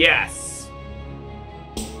 Yes.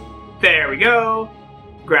 There we go.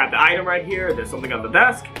 Grab the item right here. There's something on the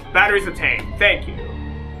desk. Batteries obtained. Thank you.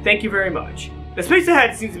 Thank you very much. The space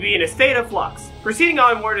ahead seems to be in a state of flux. Proceeding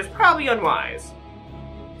onward is probably unwise.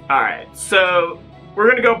 Alright, so we're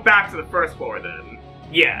gonna go back to the first floor then.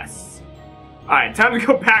 Yes. Alright, time to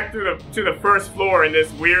go back to the first floor in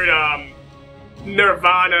this weird,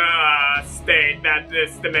 Nirvana, state that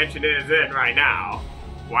this dimension is in right now.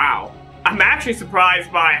 Wow. I'm actually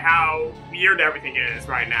surprised by how weird everything is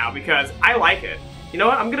right now, because I like it. You know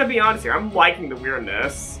what, I'm gonna be honest here, I'm liking the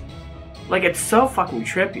weirdness. Like, it's so fucking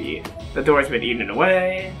trippy. The door's been eaten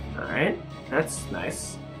away. Alright, that's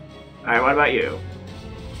nice. Alright, what about you?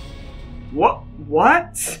 What?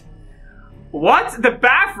 What? The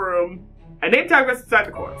bathroom? A name tag was inside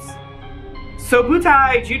the corpse.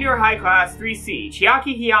 Sobutai Junior High Class 3C,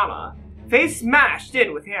 Chiaki Hiyama. Face smashed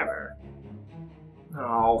in with hammer.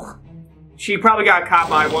 Oh. She probably got caught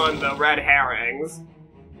by one of the red herrings.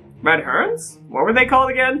 Red herons? What were they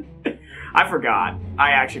called again? I forgot.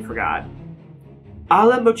 I actually forgot. I'll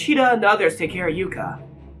let Mochida and the others take care of Yuka.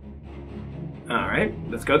 Alright,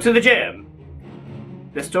 let's go to the gym.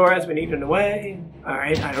 This door has been eaten away.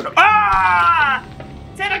 Alright, I don't know. Ah!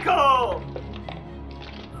 Tentacle!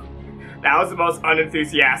 That was the most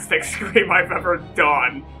unenthusiastic scream I've ever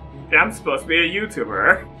done. And I'm supposed to be a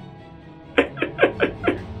YouTuber.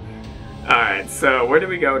 Alright, so where do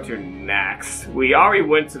we go to next? We already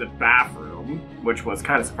went to the bathroom, which was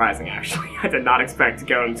kind of surprising actually. I did not expect to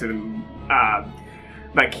go into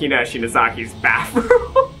Makina Shinazaki's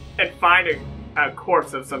bathroom and find a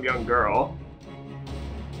corpse of some young girl.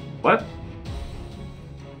 What?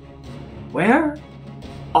 Where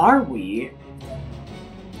are we?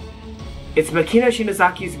 It's Makina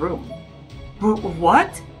Shinazaki's room.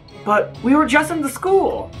 What? But we were just in the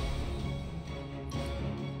school.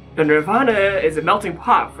 The Nirvana is a melting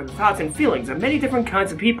pot for the thoughts and feelings of many different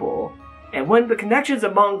kinds of people. And when the connections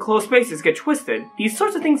among close spaces get twisted, these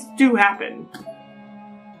sorts of things do happen.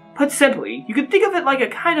 Put simply, you could think of it like a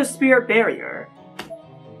kind of spirit barrier.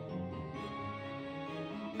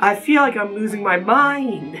 I feel like I'm losing my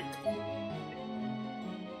mind.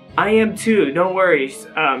 I am too, don't worry,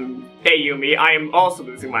 Ayumi, I am also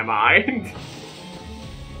losing my mind.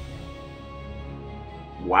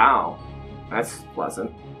 Wow, that's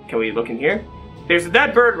pleasant. Can we look in here? There's a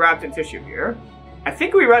dead bird wrapped in tissue here. I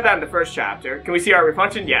think we read that in the first chapter. Can we see our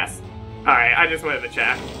refunction? Yes. Alright, I just wanted to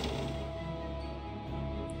check.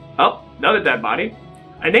 Oh, another dead body.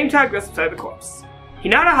 A name tag rests beside the corpse.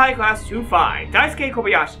 Hinata High Class 2-5, Daisuke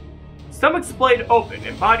Kobayashi. Stomach splayed open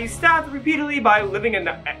and body stabbed repeatedly by living an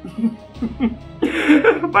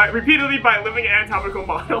anatomical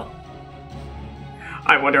model.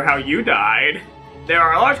 I wonder how you died. There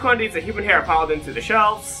are large quantities of human hair piled into the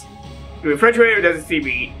shelves. The refrigerator doesn't seem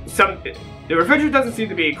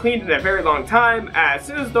to be cleaned in a very long time. As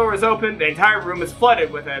soon as the door is opened, the entire room is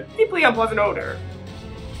flooded with a deeply unpleasant odor.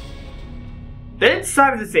 The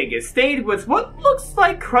inside of the sink is stained with what looks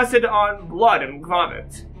like crusted on blood and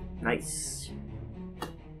vomit. Nice.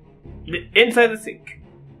 The inside of the sink.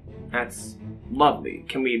 That's lovely.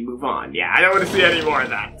 Can we move on? Yeah, I don't want to see any more of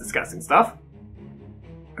that disgusting stuff.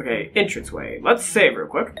 Okay, entranceway. Let's save real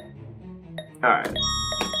quick. Alright.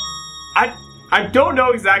 I don't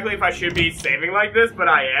know exactly if I should be saving like this, but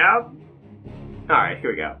I am. Alright, here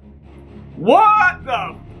we go. What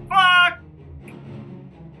the fuck?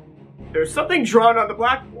 There's something drawn on the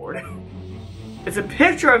blackboard. It's a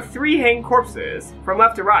picture of 3 hanged corpses, from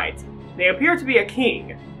left to right. They appear to be a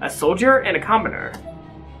king, a soldier, and a commoner.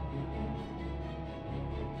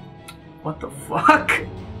 What the fuck?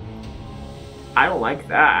 I don't like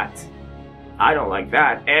that. I don't like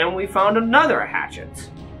that. And we found another hatchet.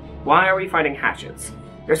 Why are we finding hatchets?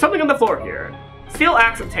 There's something on the floor here. Steel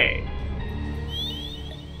axe of Tay.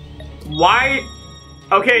 Why?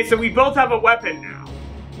 Okay, so we both have a weapon now.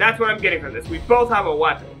 That's what I'm getting from this. We both have a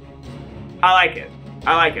weapon. I like it.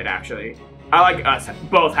 I like it, actually. I like us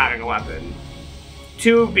both having a weapon.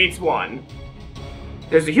 2 beats 1.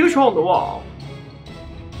 There's a huge hole in the wall.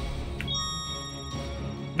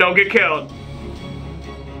 Don't get killed.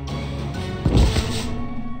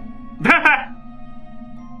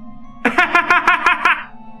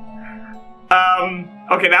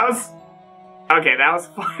 Okay, that was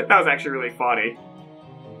fun. That was actually really funny.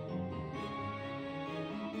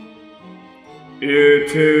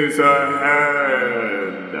 It is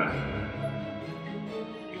ahead.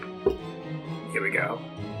 Here we go.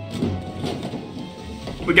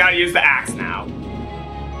 We gotta use the axe now.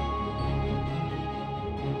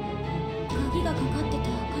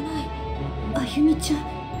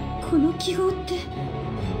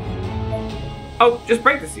 Oh, just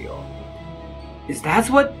break the seal. Is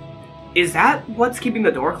that what's keeping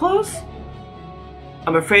the door closed?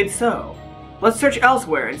 I'm afraid so. Let's search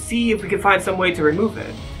elsewhere and see if we can find some way to remove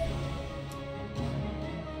it.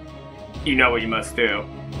 You know what you must do.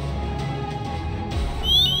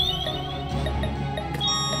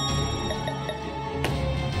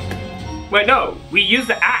 Wait, no, we use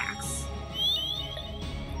the axe.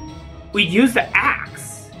 We use the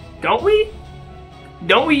axe, don't we?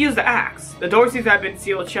 Don't we use the axe? The door seems to have been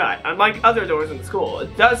sealed shut. Unlike other doors in the school,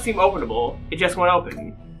 it does seem openable. It just won't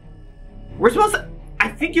open. We're supposed to... I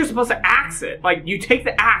think you're supposed to axe it. Like, you take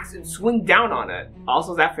the axe and swing down on it.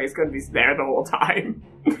 Also, is that face gonna be there the whole time?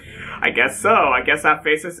 I guess so. I guess that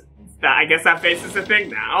face is a thing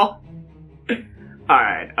now.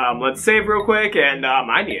 Alright, let's save real quick, and,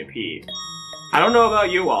 I need a pee. I don't know about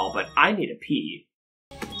you all, but I need a pee.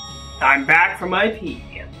 I'm back from my pee.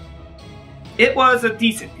 It was a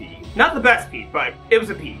decent pee. Not the best pee, but it was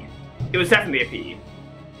a pee. It was definitely a pee.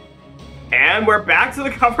 And we're back to the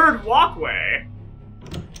covered walkway.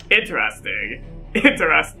 Interesting.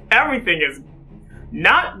 Everything is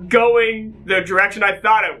not going the direction I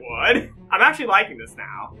thought it would. I'm actually liking this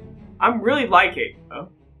now. I'm really liking. Oh.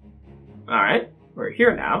 Alright, we're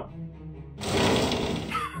here now.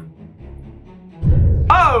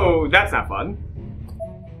 Oh, that's not fun.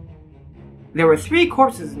 There were 3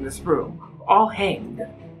 corpses in this room, all hanged.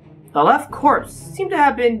 The left corpse seemed to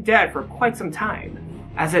have been dead for quite some time,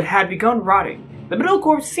 as it had begun rotting. The middle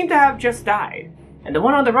corpse seemed to have just died, and the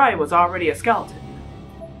one on the right was already a skeleton.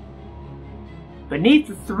 Beneath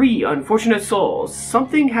the 3 unfortunate souls,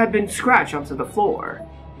 something had been scratched onto the floor.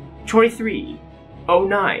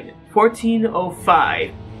 2309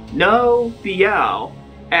 1405 No BL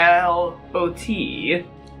LOT.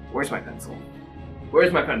 Where's my pencil?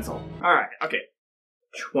 Where's my pencil? Alright, okay.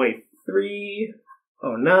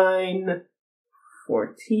 2309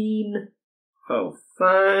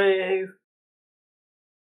 1405.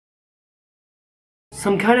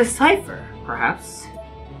 Some kind of cipher, perhaps.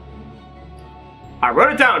 I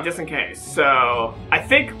wrote it down just in case, so I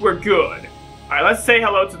think we're good. Alright, let's say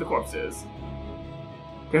hello to the corpses.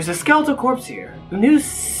 There's a skeletal corpse here. The news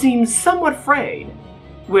seems somewhat frayed.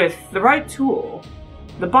 With the right tool,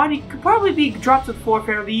 the body could probably be dropped to the floor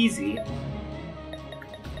fairly easy.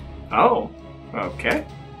 Oh, okay.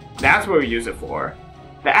 That's what we use it for.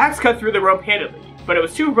 The axe cut through the rope handily, but it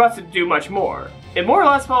was too rusted to do much more. It more or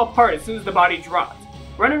less fell apart as soon as the body dropped,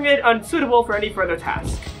 rendering it unsuitable for any further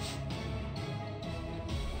task.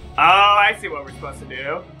 Oh, I see what we're supposed to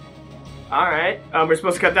do. Alright, we're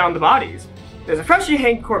supposed to cut down the bodies. There's a freshly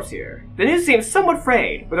hanged corpse here. The news seems somewhat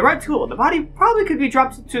frayed. With the right tool, the body probably could be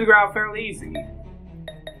dropped to the ground fairly easy.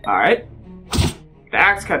 Alright. The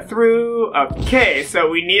axe cut through. Okay, so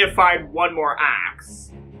we need to find one more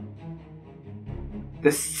axe.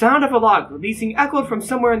 The sound of a log releasing echoed from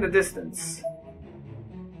somewhere in the distance.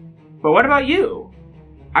 But what about you?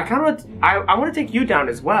 I want to take you down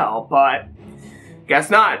as well, but guess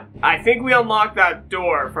not. I think we unlocked that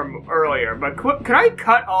door from earlier, but could I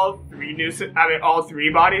cut all 3 all 3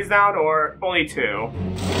 bodies down, or only 2?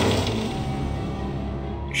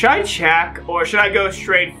 Should I check, or should I go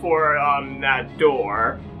straight for that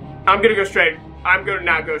door? I'm gonna go straight. I'm gonna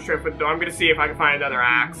not go straight for the door. I'm gonna see if I can find another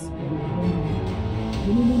axe.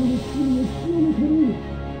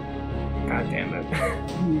 God damn it.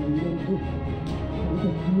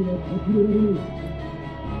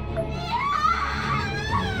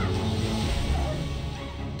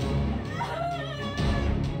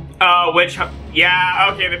 Oh, witch.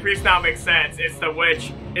 Yeah, okay, the priest now makes sense. It's the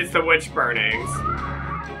witch burnings.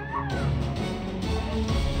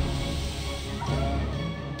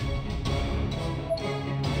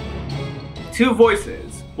 Two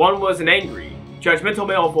voices. One was an angry, judgmental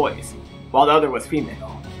male voice, while the other was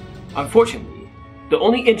female. Unfortunately, the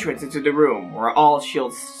only entrance into the room were all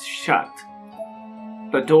shields shut.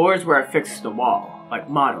 The doors were affixed to the wall, like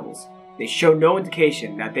models. They showed no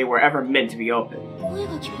indication that they were ever meant to be open. Oh.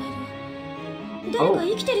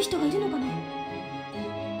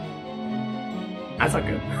 That's not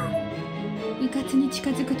good.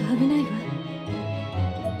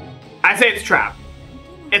 I say it's a trap.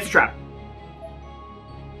 It's a trap.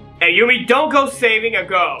 Hey, Yumi, don't go saving a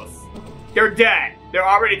ghost. They're dead. They're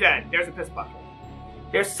already dead. There's a piss bucket.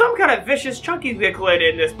 There's some kind of vicious chunky liquid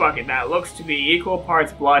in this bucket that looks to be equal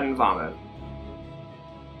parts blood and vomit.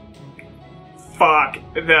 Fuck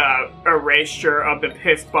the erasure of the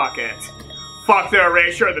piss bucket. Fuck the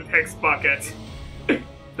erasure of the piss bucket.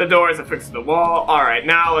 The door is affixed to the wall. Alright,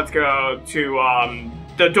 now let's go to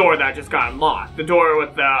the door that just got unlocked. The door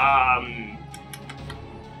with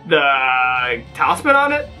the talisman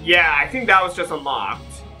on it? Yeah, I think that was just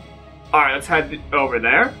unlocked. Alright, let's head over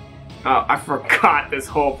there. Oh, I forgot this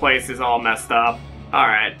whole place is all messed up.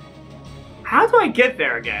 Alright. How do I get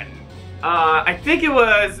there again? I think it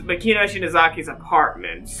was Makina Shinazaki's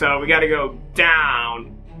apartment, so we gotta go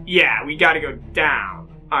down. Yeah, we gotta go down.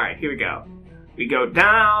 Alright, here we go. We go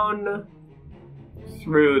down.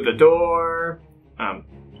 through the door.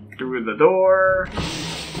 Through the door.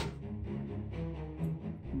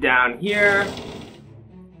 Down here.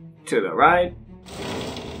 To the right.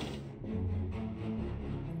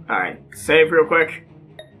 Alright, save real quick.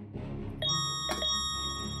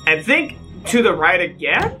 And think to the right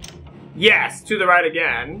again? Yes, to the right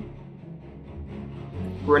again.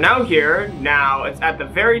 We're now here. Now it's at the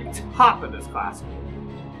very top of this classroom.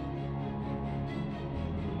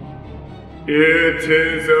 It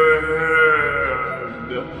is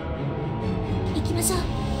ahead. 行きましょう。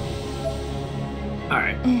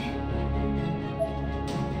 Alright.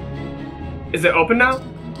 Is it open now?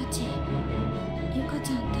 たち、ゆか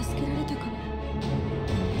ちゃん助けられたか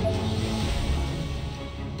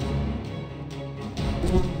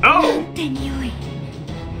な。Oh! って匂い。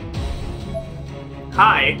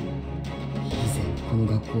Hi. 以前この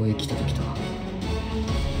学校へ来た時とはか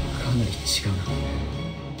なり違うな。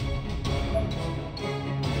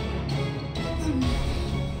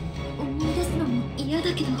思い出すのも嫌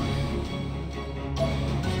だけど。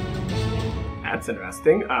 That's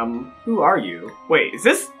interesting. Who are you? Wait, is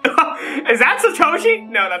this... is that Satoshi?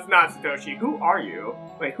 No, that's not Satoshi. Who are you?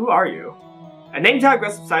 Wait, who are you? A name tag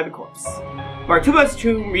rests beside the corpse. Martuba's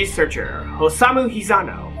tomb researcher, Hosamu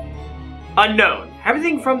Hizano. Unknown.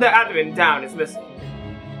 Everything from the abdomen down is missing.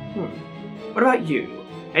 What about you?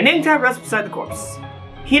 A name tag rests beside the corpse.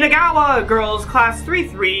 Hinagawa Girls Class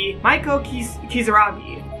 3-3, Maiko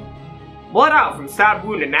Kizaragi. Blood out from stab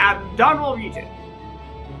wound in the abdominal region.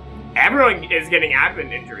 Everyone is getting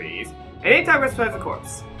abdomen injuries. A name tag rests beside the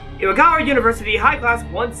corpse. Iwagawa University High Class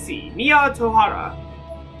 1C, Miya Tohara.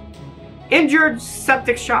 Injured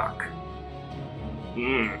septic shock.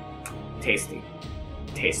 Tasty.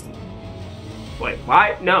 Tasty. Wait,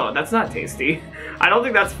 why? No, that's not tasty. I don't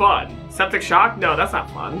think that's fun. Septic shock? No, that's not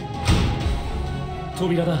fun.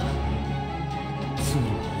 扉だ。通路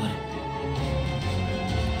は終わる。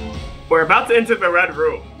 We're about to enter the red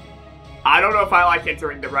room. I don't know if I like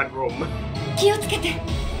entering the red room. 気をつけて。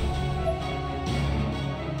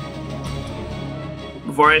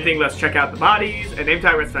 Before anything, let's check out the bodies. A name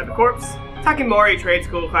tag rests beside the corpse. Takemori Trade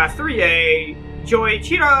School Class 3A,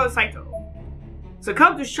 Joichiro Saito.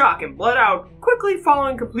 Succumbed to shock and bled out, quickly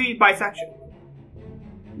following complete bisection.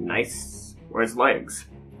 Nice. Where's legs?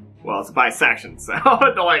 Well, it's a bisection, so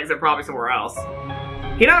the legs are probably somewhere else.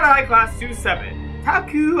 Hinata High Class 2-7,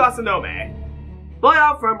 Taku Asanome. Bled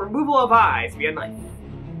out from removal of eyes via knife.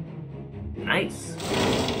 Nice.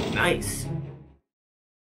 Nice.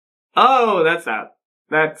 Oh, that's not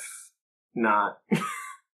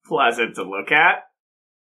pleasant to look at.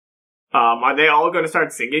 Are they all going to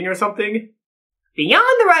start singing or something?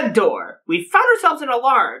 Beyond the red door, we found ourselves in a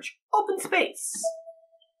large, open space.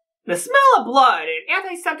 The smell of blood and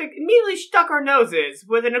antiseptic immediately stuck our noses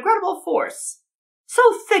with an incredible force.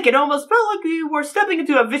 So thick it almost felt like we were stepping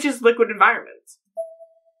into a vicious liquid environment.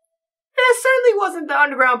 It certainly wasn't the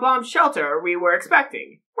underground bomb shelter we were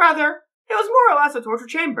expecting. Rather, it was more or less a torture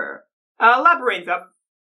chamber. A labyrinth of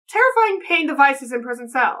terrifying pain devices and prison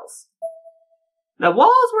cells. The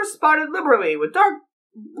walls were spotted liberally with dark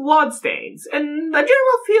bloodstains, and the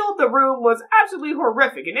general feel of the room was absolutely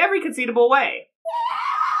horrific in every conceivable way.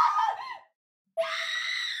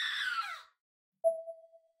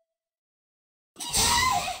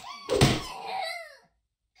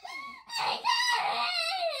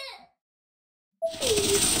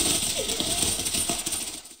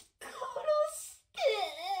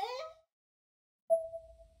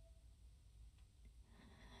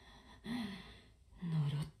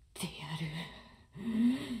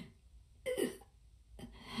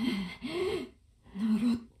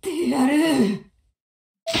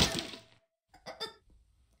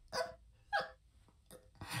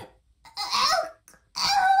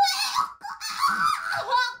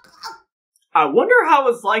 I wonder how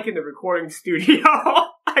it's like in the recording studio.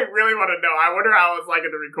 I really want to know. I wonder how it's like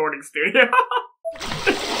in the recording studio.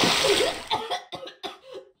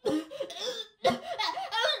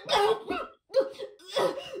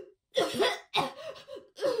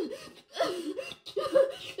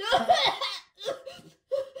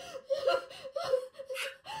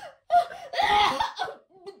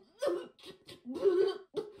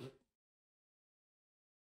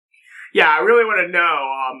 Yeah, I really want to know,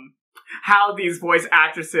 how these voice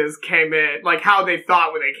actresses came in, like how they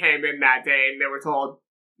thought when they came in that day and they were told,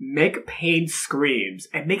 make pain screams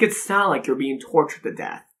and make it sound like you're being tortured to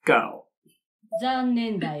death. Go. 残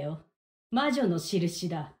念だよ。魔女の印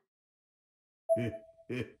だ。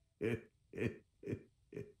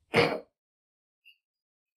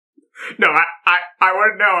 No, I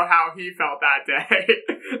want to know how he felt that day.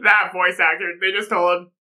 That voice actor, they just told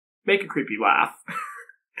him, make a creepy laugh.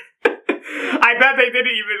 bet they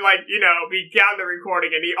didn't even, like, you know, began the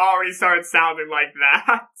recording and he already started sounding like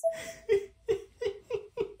that.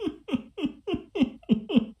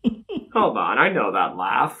 Hold on, I know that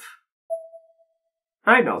laugh.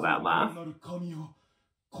 I know that laugh.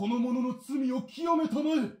 この者の罪を清めた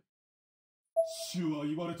まえ。主は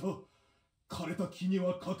言われた。枯れた木に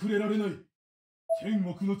は隠れられない。天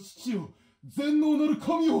国の父よ、全能なる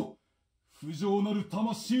神よ、不浄なる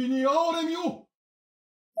魂に憐れみを。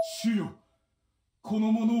主よ、こ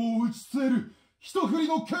の者を打ち据える一振り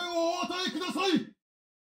の剣をお与えください。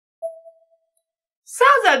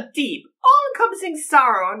Sounds of deep, all-encompassing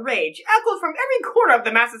sorrow and rage echoed from every corner of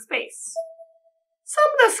the massive space.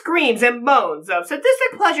 Some of the screams and moans of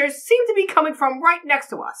sadistic pleasures seemed to be coming from right next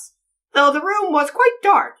to us, though the room was quite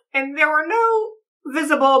dark and there were no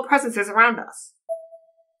visible presences around us.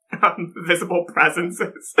 Visible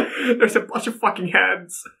presences? There's a bunch of fucking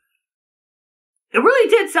heads. It really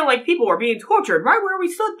did sound like people were being tortured right where we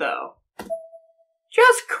stood, though.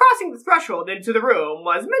 Just crossing the threshold into the room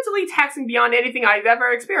was mentally taxing beyond anything I've ever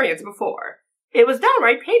experienced before. It was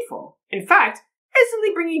downright painful. In fact,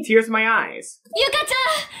 instantly bringing tears to my eyes.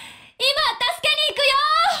 Yuka-chan! 今助けに行くよ！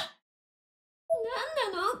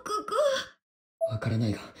なんなのここ。わからな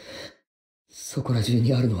いが、そこら中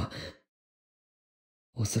にあるのは、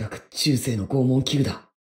おそらく中世の拷問器具だ。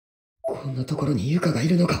こんなところにユカがい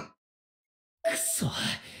るのか。くそ。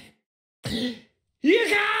ユ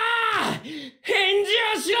カ！返事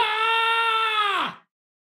をしろ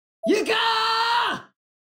ー！ユカ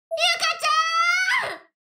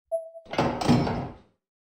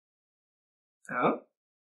！Oh?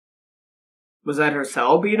 Was that her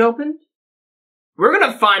cell being opened? We're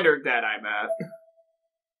gonna find her dead, I bet.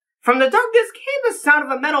 From the darkness came the sound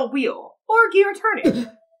of a metal wheel, or gear turning.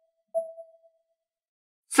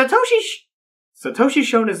 Satoshi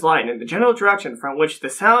shone his light in the general direction from which the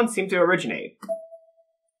sound seemed to originate.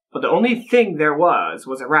 But the only thing there was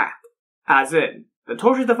a rack, as in, the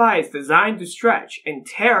torture device designed to stretch and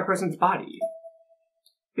tear a person's body.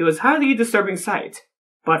 It was a highly disturbing sight,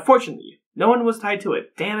 but fortunately, no one was tied to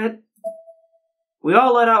it. Damn it. We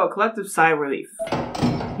all let out a collective sigh of relief.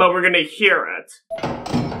 But we're gonna hear it.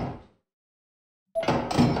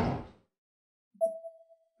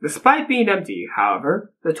 Despite being empty,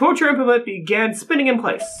 however, the torture implement began spinning in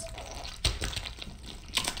place.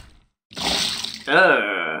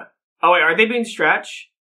 Oh wait, are they being stretched?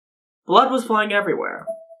 Blood was flying everywhere.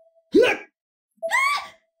 大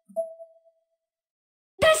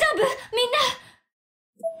丈夫みん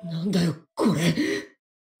な。なんだよ、これ。この匂い、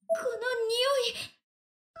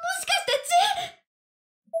もしかして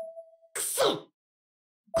血？くそ！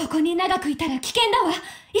ここに長くいたら危険だわ。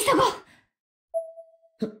急ごう。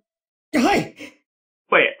はい。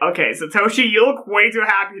 Wait, okay, Satoshi, you look way too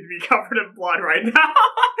happy to be covered in blood right now.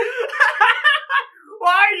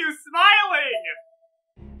 Why are you smiling?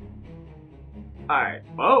 Alright,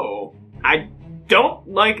 whoa. I don't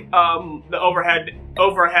like, the overhead,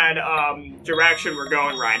 direction we're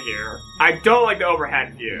going right here. I don't like the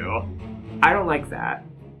overhead view. I don't like that.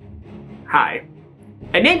 Hi.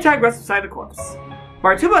 A name tag rests beside the corpse.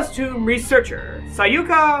 Martuba's tomb researcher,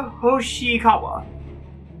 Sayuka Hoshikawa.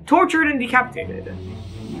 Tortured and decapitated.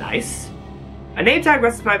 Nice. A name tag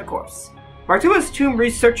rests beside the corpse. Martuba's tomb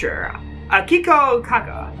researcher, Akiko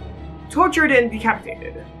Kaka. Tortured and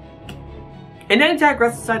decapitated. A name tag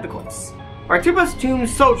rests beside the corpse. Martuba's tomb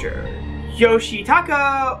soldier,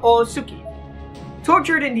 Yoshitaka Osuki.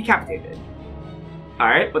 Tortured and decapitated.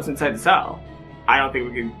 Alright, what's inside the cell? I don't think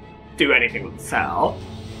we can do anything with the cell.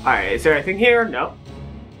 Alright, is there anything here? No.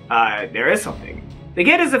 There is something. The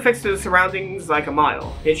gate is affixed to the surroundings like a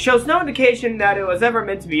mile. It shows no indication that it was ever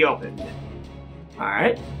meant to be opened.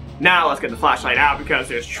 Alright. Now let's get the flashlight out because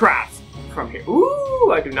there's traps from here.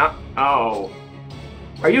 Ooh, I do not... Oh.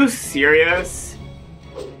 Are you serious?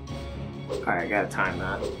 Alright, I gotta time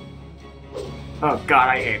that. Oh god,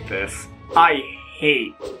 I hate this. I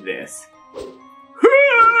hate this.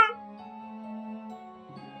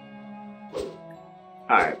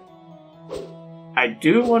 Alright. I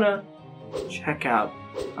do wanna check out...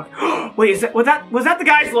 Wait, was that the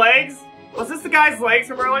guy's legs? Was this the guy's legs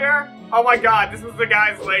from earlier? Oh my god, this was the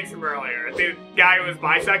guy's legs from earlier. The guy who was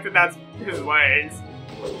bisected, that's his legs.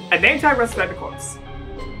 A name tag rests beside the corpse.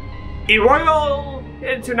 The Royal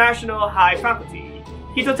International High Faculty,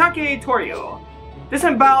 Hitotake Torio.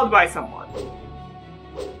 Disemboweled by someone.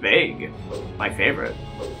 Vague. My favorite.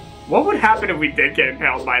 What would happen if we did get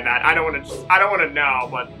impaled by that? I don't want to know,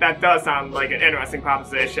 but that does sound like an interesting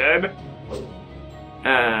proposition.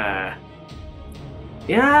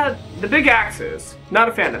 Yeah, the big axes. Not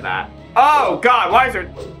a fan of that. Oh god, why is there...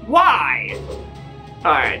 Why?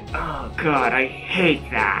 Alright. Oh god, I hate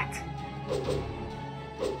that.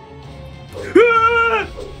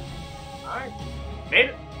 Alright. Made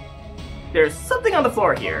it. There's something on the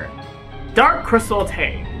floor here. Dark crystal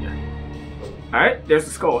attained. Alright, there's a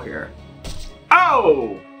skull here.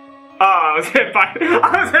 Oh! Oh, I was hit by it.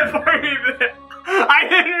 I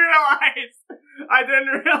didn't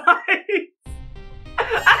realize.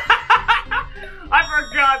 I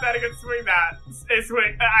forgot that I could swing that.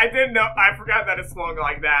 I didn't know. I forgot that it swung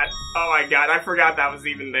like that. Oh my god, I forgot that was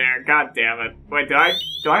even there. God damn it. Wait, do I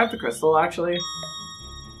have the crystal actually?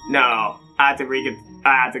 No, I had to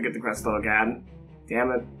get the crystal again.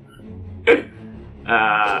 Damn it.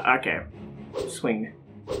 Okay. Swing.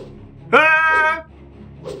 Ah!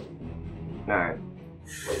 Alright.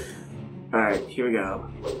 Alright, here we go.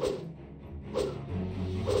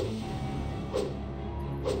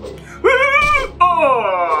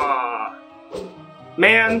 Oh!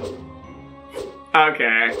 Man.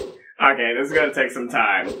 Okay. Okay, this is gonna take some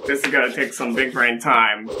time. This is gonna take some big brain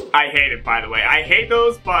time. I hate it, by the way. I hate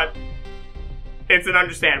those, but it's an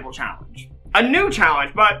understandable challenge. A new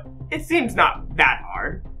challenge, but it seems not that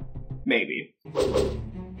hard. Maybe.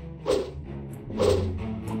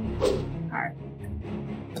 Alright.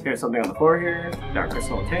 There's something on the floor here. Dark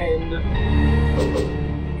crystal attained.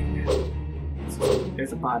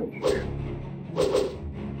 There's a body here.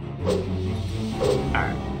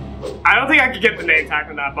 Alright. I don't think I could get the name tag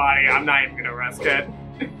from that body. I'm not even gonna risk it.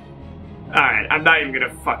 Alright, I'm not even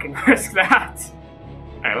gonna fucking risk that.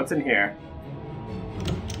 Alright, what's in here?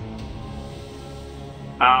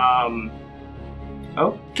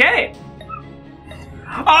 Okay.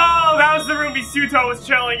 Oh, that was the room Misuto was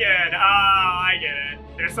chilling in. Oh, I get it.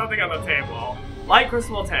 There's something on the table. Light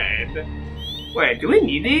crystal attained. Wait, do we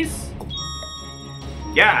need these?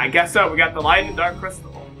 Yeah, I guess so. We got the light and dark crystal.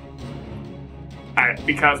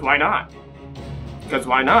 Because why not? Because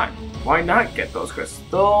why not? Why not get those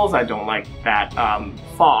crystals? I don't like that,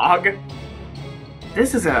 fog.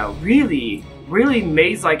 This is a really, really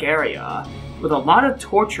maze-like area with a lot of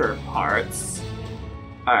torture parts.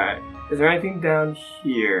 Alright, is there anything down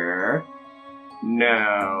here?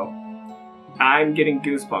 No. I'm getting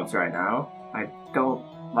goosebumps right now. I don't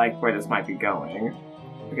like where this might be going.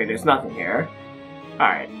 Okay, there's nothing here.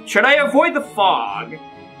 Alright, should I avoid the fog?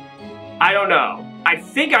 I don't know. I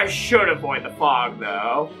think I should avoid the fog,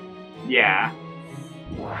 though. Yeah.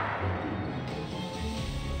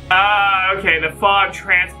 Okay, the fog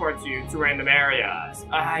transports you to random areas.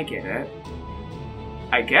 I get it.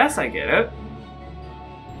 I guess I get it.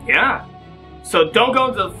 Yeah. So don't go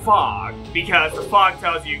into the fog, because the fog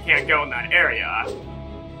tells you can't go in that area.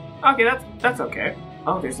 Okay, that's okay.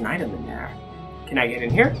 Oh, there's an item in there. Can I get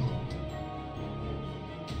in here?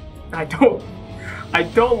 I don't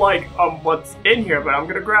like what's in here, but I'm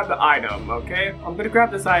gonna grab the item, okay? I'm gonna grab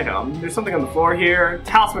this item. There's something on the floor here.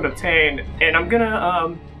 Talisman obtained, and I'm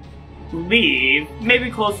gonna leave. Maybe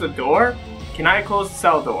close the door? Can I close the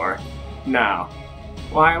cell door? No.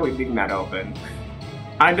 Why are we leaving that open?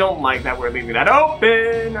 I don't like that we're leaving that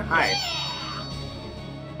open! Hi.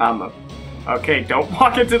 Okay, don't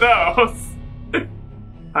walk into those!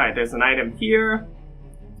 Alright, there's an item here.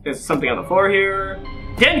 There's something on the floor here.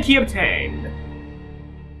 Den key obtained!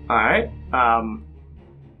 Alright,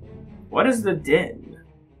 what is the den?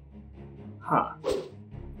 Huh.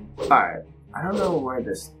 Alright, I don't know where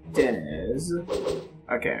this den is.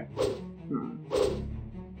 Okay.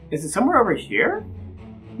 Is it somewhere over here?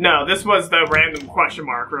 No, this was the random question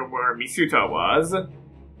mark room where Misuto was.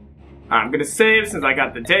 I'm gonna save since I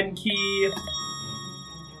got the den key.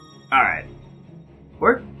 Alright.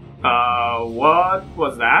 Where? What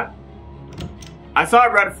was that? I saw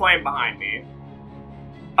a red flame behind me.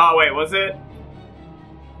 Oh, wait, was it?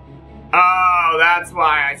 Oh, that's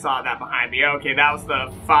why I saw that behind me. Okay, that was the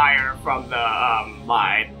fire from the,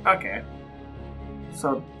 light. Okay.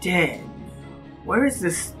 So, den. Where is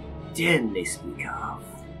this den they speak of?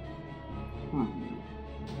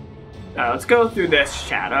 Let's go through this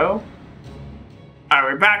shadow.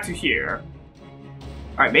 Alright, we're back to here.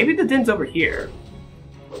 Alright, maybe the den's over here.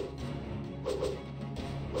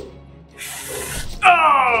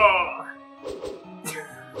 Oh!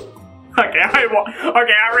 Okay, I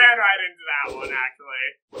ran right into that one, actually.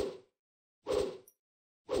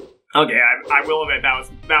 Okay, I will admit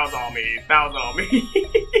that was all me. That was all me.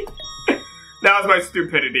 That was my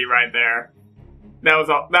stupidity right there. That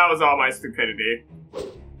was all my stupidity.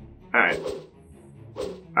 Alright.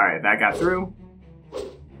 Alright, that got through.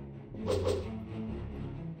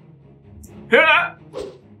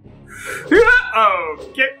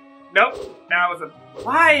 Okay. Nope. That was a...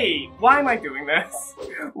 Why am I doing this?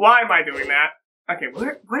 Why am I doing that? Okay,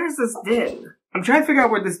 where's this den? I'm trying to figure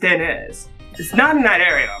out where this den is. It's not in that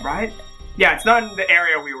area, right? Yeah, it's not in the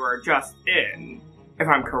area we were just in, if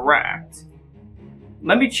I'm correct.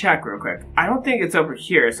 Let me check real quick. I don't think it's over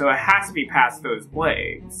here, so it has to be past those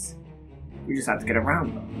blades. We just have to get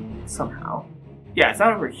around them, somehow. Yeah, it's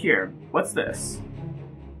not over here. What's this?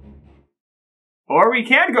 Or we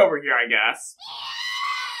can go over here, I guess.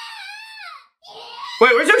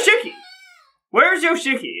 Wait, where's Yoshiki? Where's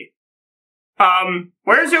Yoshiki?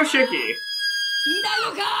 Where's Yoshiki? いない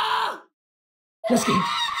のかよしき、後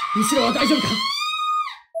ろは大丈夫かや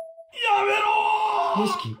めろよ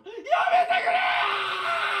しきやめて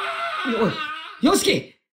くれおい、よし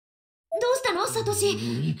きどうしたのサトシ。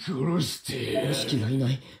見殺してよしきがい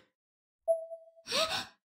ない。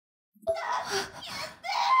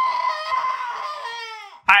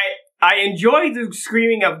I enjoy the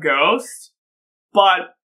screaming of ghosts,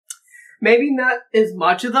 but maybe not as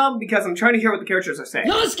much of them because I'm trying to hear what the characters are saying.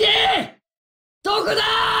 よしきどこ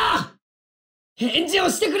だ返事を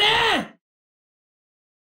してくれ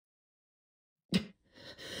キジヌマ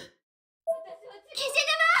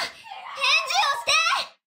返事をして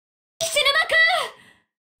キジヌマく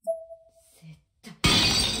ん絶対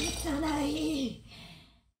許さない。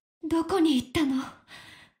どこに行ったの？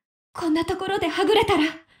こんなところではぐれたら。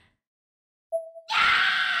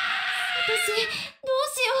私、どう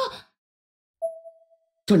しよう。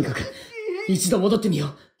とにかく一度戻ってみよう。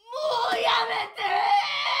もうやめて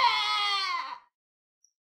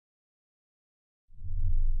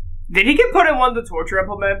Did he get put in one of the torture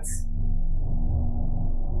implements?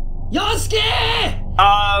 よしきく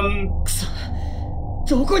そ、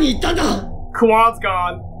どこに行ったんだ Kuwan's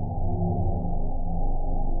gone.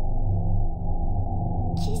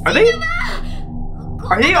 Are they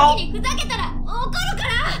all?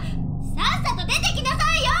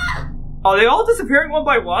 Are they all disappearing one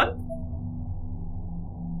by one?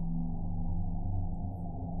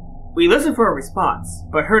 We listened for a response,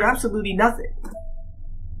 but heard absolutely nothing.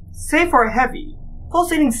 Save for a heavy,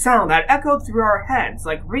 pulsating sound that echoed through our heads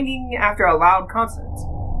like ringing after a loud concert.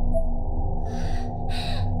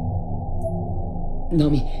 ナ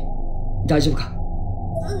オミ、大丈夫か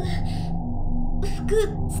服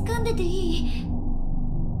掴んでていい？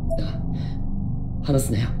話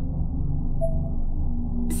すなよ。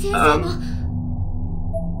先生も。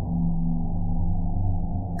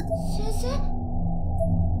先生？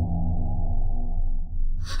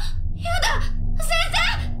やだ！先生！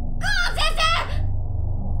ゴー先生！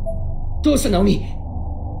どうしたナオミ？い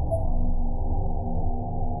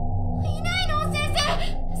ないの先生！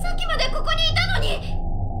さっきまでここにいたのに！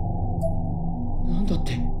なんだっ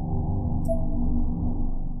て。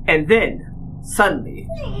And then, suddenly,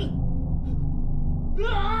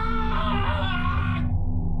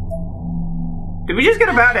 did we just get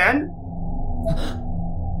a bad end?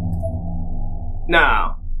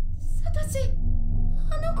 No. サトシ、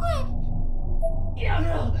あの声。やめ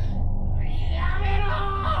ろやめろ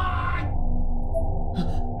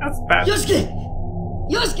That's bad. よしき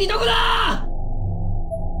よしきどこだ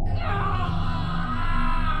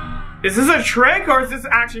Is this a trick or is this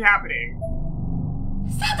actually happening?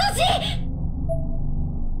 サトシ！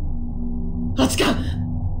あっちか反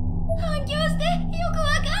響してよくわ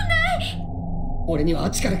かんない。俺にはあっ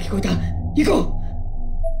ちから聞こえた。行こう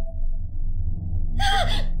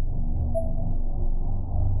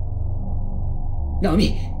ナオ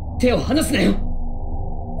ミ、手を離すなよ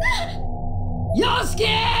よしき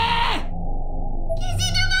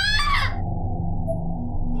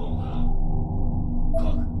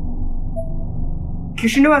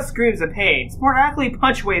Kishinua's screams of pain sporadically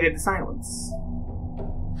punctuated the silence.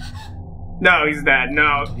 No, he's dead.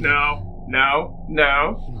 No, no, no,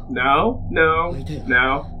 no, no, no,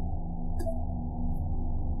 no.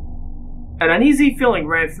 An uneasy feeling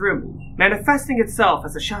ran through me, manifesting itself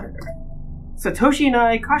as a shudder. Satoshi and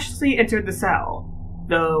I cautiously entered the cell,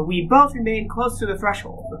 though we both remained close to the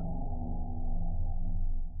threshold.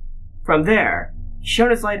 From there, he shone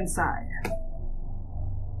his light inside.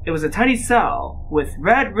 It was a tiny cell with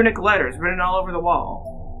red runic letters written all over the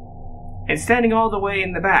wall. And standing all the way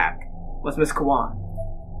in the back was Miss Kawan.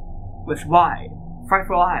 With wide,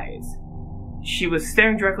 frightful eyes, she was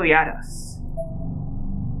staring directly at us.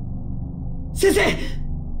 Sensei!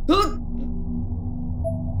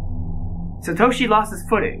 Satoshi lost his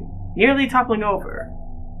footing, nearly toppling over.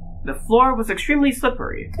 The floor was extremely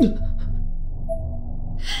slippery.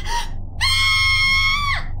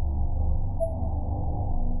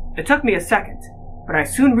 It took me a second, but I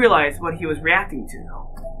soon realized what he was reacting to.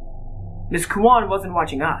 Miss Kawan wasn't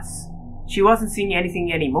watching us. She wasn't seeing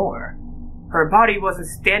anything anymore. Her body wasn't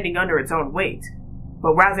standing under its own weight.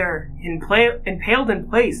 but rather impaled in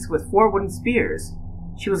place with 4 wooden spears.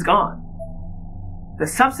 She was gone. The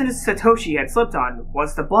substance Satoshi had slipped on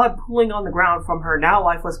was the blood pooling on the ground from her now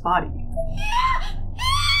lifeless body.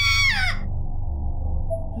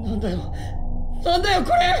 なんだよ、なんだよこ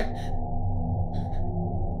れ。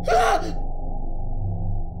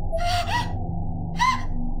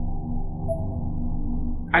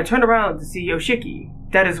I turned around to see Yoshiki,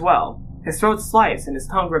 dead as well, his throat sliced and his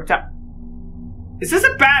tongue ripped out. Is this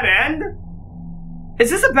a bad end? Is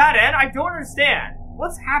this a bad end? I don't understand.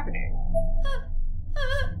 What's happening?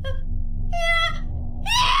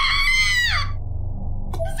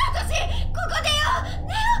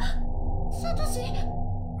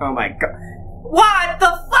 Oh my god. What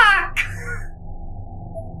the fuck?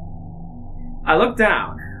 I looked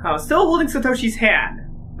down. I was still holding Satoshi's hand,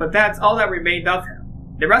 but that's all that remained of him.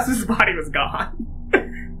 The rest of his body was gone.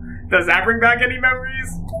 Does that bring back any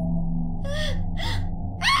memories?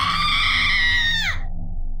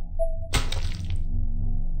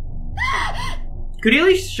 Could you at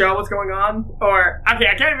least show what's going on? Or, okay,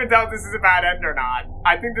 I can't even tell if this is a bad end or not.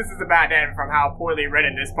 I think this is a bad end from how poorly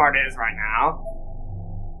written this part is right now.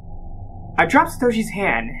 I dropped Satoshi's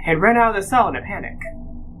hand and ran out of the cell in a panic.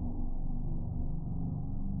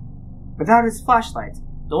 Without his flashlight,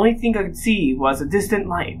 the only thing I could see was a distant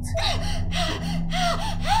light.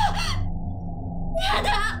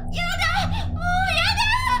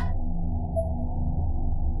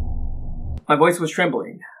 My voice was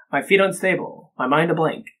trembling, my feet unstable, my mind a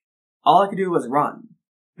blank. All I could do was run.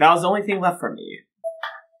 That was the only thing left for me.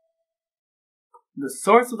 The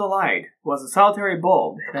source of the light was a solitary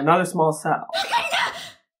bulb in another small cell.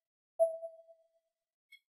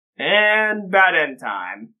 And bad end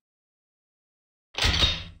time.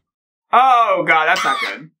 Oh god, that's not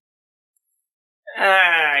good.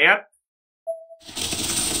 Yep.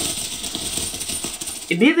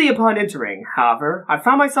 Immediately upon entering, however, I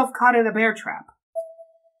found myself caught in a bear trap.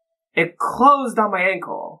 It closed on my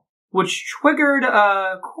ankle, which triggered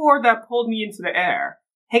a cord that pulled me into the air,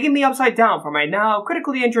 hanging me upside down for my now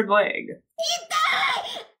critically injured leg.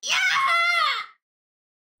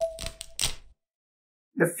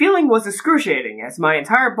 The feeling was excruciating as my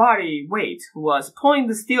entire body weight was pulling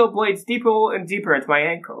the steel blades deeper and deeper into my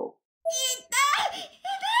ankle.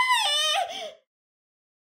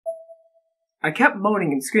 I kept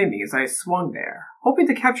moaning and screaming as I swung there, hoping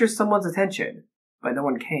to capture someone's attention, but no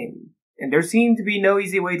one came, and there seemed to be no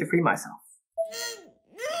easy way to free myself.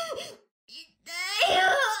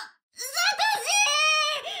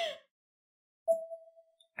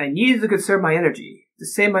 I needed to conserve my energy, to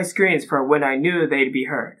save my screams for when I knew they'd be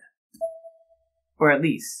heard. Or at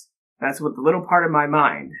least, that's what the little part of my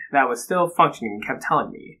mind that was still functioning kept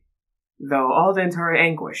telling me, though all the internal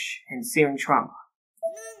anguish and searing trauma.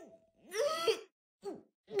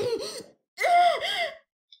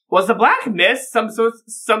 Was the black mist some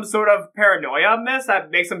sort of paranoia mist that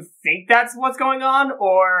makes him think that's what's going on,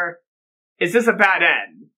 or is this a bad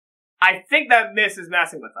end? I think that mist is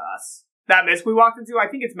messing with us. That mist we walked into, I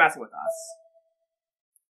think it's messing with us.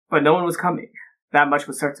 But no one was coming. That much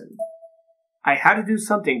was certain. I had to do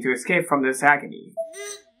something to escape from this agony.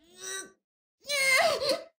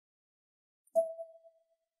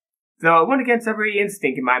 Though it went against every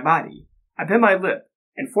instinct in my body, I bit my lip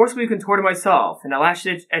and forcibly contorted myself in a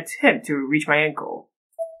last-ditch attempt to reach my ankle.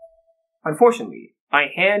 Unfortunately, my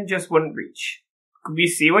hand just wouldn't reach. Could we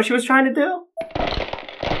see what she was trying to do?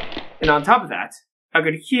 And on top of that, I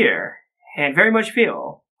could hear, and very much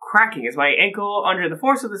feel, cracking as my ankle under the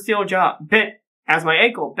force of the steel bent under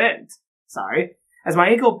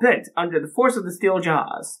the force of the steel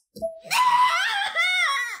jaws.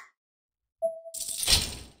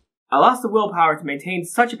 I lost the willpower to maintain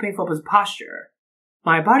such a painful posture.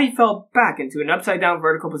 My body fell back into an upside-down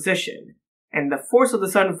vertical position, and the force of the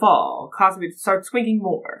sudden fall caused me to start swinging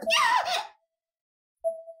more.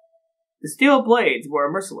 The steel blades were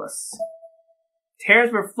merciless.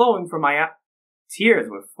 Tears were flowing from my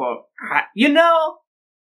You know?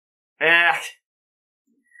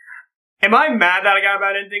 Am I mad that I got a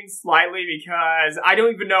bad ending? Slightly, because I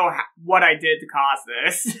don't even know what I did to cause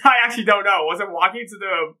this. I actually don't know. Was it walking into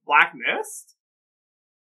the black mist?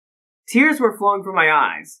 Tears were flowing from my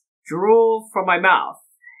eyes, drool from my mouth,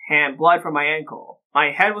 and blood from my ankle.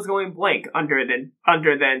 My head was going blank under the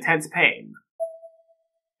intense pain.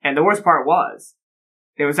 And the worst part was,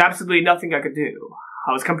 there was absolutely nothing I could do.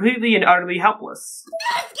 I was completely and utterly helpless.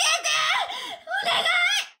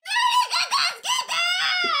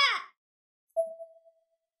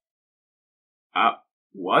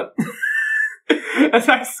 What? As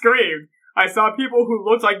I screamed, I saw people who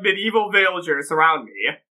looked like medieval villagers surround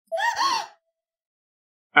me.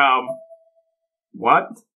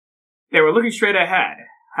 What? They were looking straight ahead,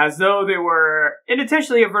 as though they were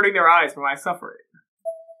unintentionally averting their eyes from my suffering.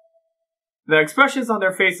 The expressions on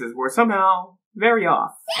their faces were somehow very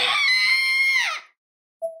off.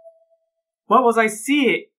 What was I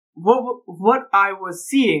seeing? What I was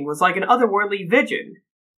seeing was like an otherworldly vision.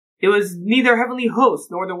 It was neither heavenly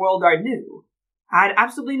host nor the world I knew. I had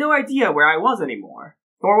absolutely no idea where I was anymore,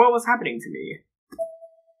 nor what was happening to me.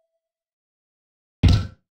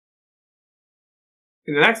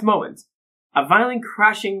 In the next moment, a violent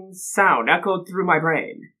crashing sound echoed through my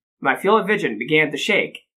brain. My field of vision began to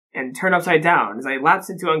shake and turn upside down as I lapsed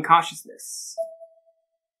into unconsciousness.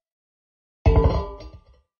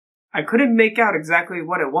 I couldn't make out exactly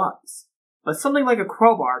what it was, but something like a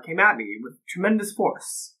crowbar came at me with tremendous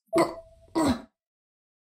force.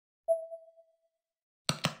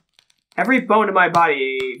 Every bone in my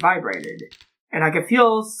body vibrated, and I could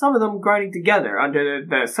feel some of them grinding together under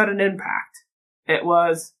the sudden impact. It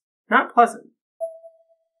was not pleasant.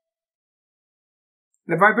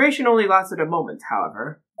 The vibration only lasted a moment,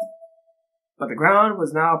 however, but the ground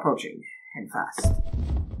was now approaching, and fast.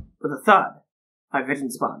 With a thud, my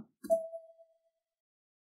vision spun.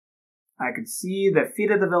 I could see the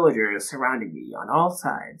feet of the villagers surrounding me on all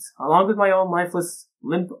sides, along with my own lifeless,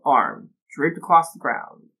 limp arm draped across the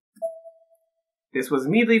ground. This was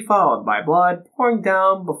immediately followed by blood pouring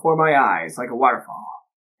down before my eyes like a waterfall,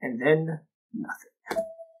 and then nothing.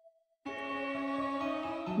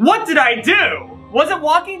 What did I do? Was it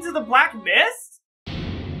walking to the black mist?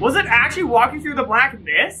 Was it actually walking through the black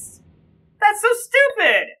mist? That's so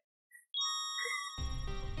stupid!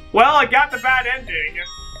 Well, I got the bad ending.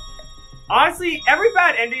 Honestly, every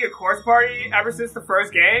bad ending of Course Party ever since the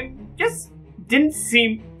first game just doesn't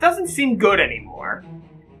seem good anymore.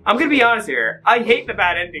 I'm gonna be honest here, I hate the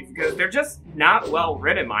bad endings because they're just not well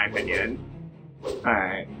written in my opinion.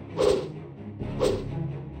 Alright.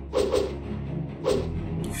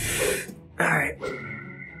 Alright.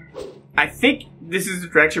 I think this is the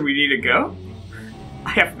direction we need to go. I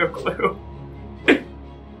have no clue.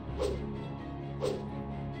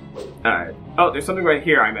 Alright. Oh, there's something right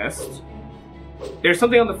here I missed. There's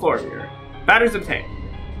something on the floor here. Batters obtained.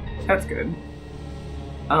 That's good.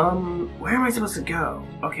 Where am I supposed to go?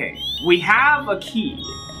 Okay, we have a key.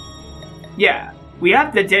 Yeah, we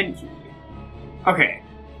have the den key. Okay,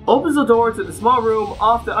 opens the door to the small room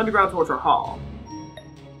off the underground torture hall.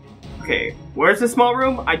 Okay, where's the small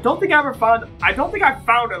room? I don't think I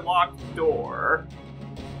found a locked door.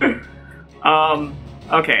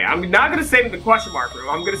 Okay, I'm not gonna save in the question mark room.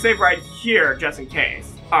 I'm gonna save right here just in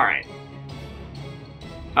case. Alright.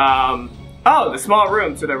 Oh, the small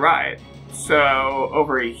room to the right. So,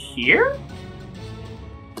 over here?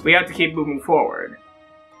 We have to keep moving forward.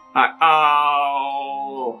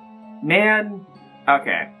 Oh, man.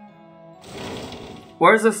 Okay.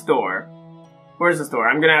 Where's this door? Where's this door?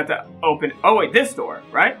 I'm gonna have to open... Oh, wait, this door,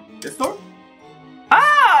 right? This door?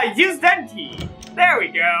 Ah! Use den key! There we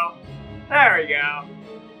go. There we go.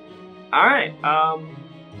 Alright,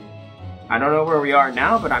 I don't know where we are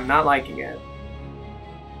now, but I'm not liking it.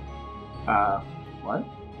 What?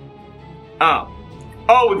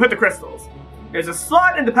 Oh, we put the crystals. There's a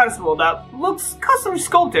slot in the pedestal that looks custom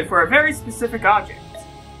sculpted for a very specific object.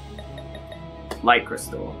 Light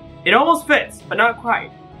crystal. It almost fits, but not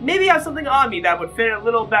quite. Maybe I have something on me that would fit a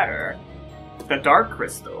little better. The dark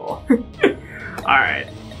crystal. Alright.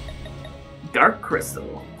 Dark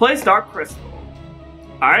crystal. Place dark crystal.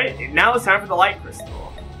 Alright, now it's time for the light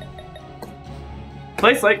crystal.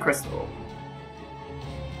 Place light crystal.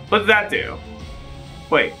 What does that do?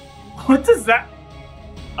 Wait, what does that...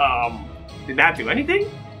 did that do anything?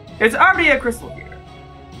 There's already a crystal here.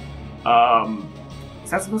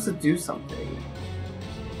 Is that supposed to do something?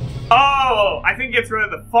 Oh, I think it gets rid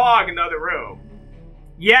of the fog in the other room.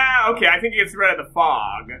 Yeah, okay, I think it gets rid of the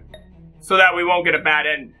fog. So that we won't get a bad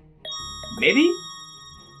end. Maybe?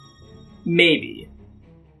 Maybe.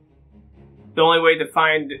 The only way to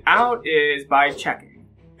find out is by checking.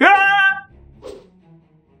 Ah!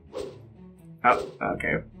 Oh,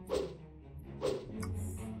 okay.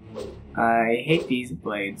 I hate these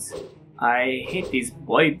blades. I hate these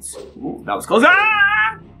blades. Ooh, that was close.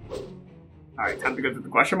 Ah! Alright, time to go to the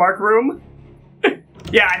question mark room.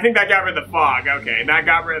 Yeah, I think that got rid of the fog. Okay, that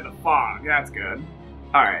got rid of the fog. That's good.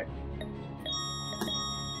 Alright.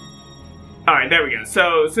 Alright, there we go.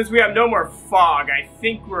 So, since we have no more fog, I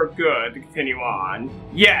think we're good to continue on.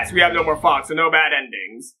 Yes, we have no more fog, so no bad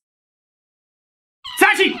endings.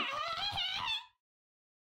 Sachi!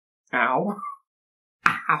 Ow.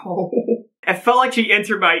 Ow. It felt like she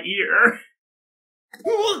entered my ear.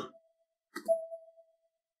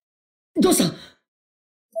 どうした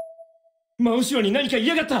真後ろに何か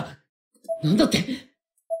嫌がった。なんだって。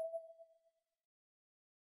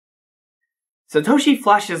Satoshi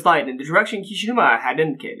flashed his light in the direction Kishima had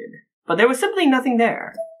indicated, but there was simply nothing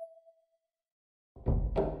there.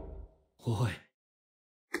 おい、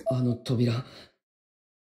あの扉、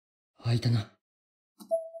開いたな。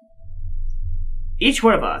Each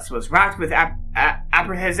one of us was racked with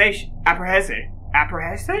apprehension.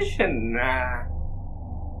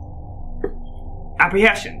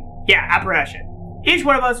 Yeah, apprehension. Each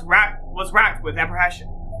one of us was racked with apprehension.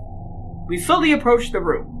 We slowly approached the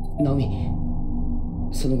room. ナオミ、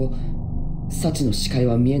その後、サチの視界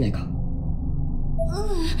は見えないか？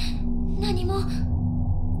何も。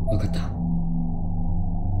わかった。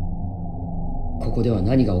ここでは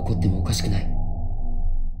何が起こってもおかしくない。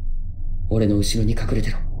俺の後ろに隠れ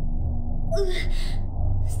てろ。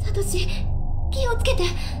サトシ、気をつけて。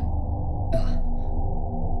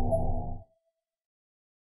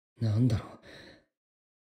なんだろう。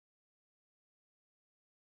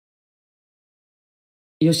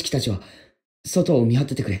ヨシキたちは外を見張っ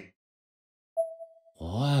ててくれ。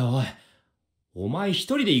おいおい、お前一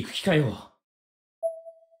人で行く気かよ。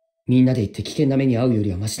みんなで行って危険な目に遭うよ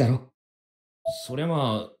りはマシだろ。そりゃ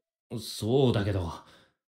まあ、そうだけど。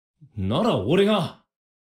なら俺が。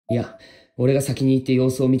いや、俺が先に行って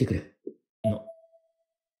様子を見てくる。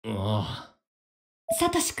ああ。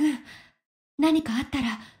サトシ君、何かあった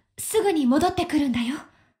らすぐに戻ってくるんだよ。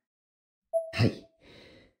はい。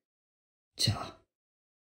じゃあ、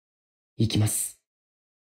行きます。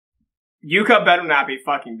Yuka better not be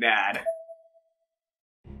fucking dead.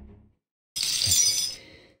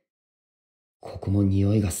 ここも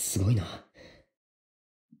匂いがすごいな。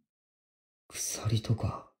鎖と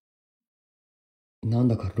か、なん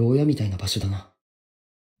だか牢屋みたいな場所だな。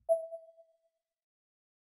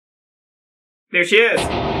There she is.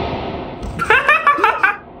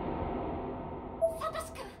 サト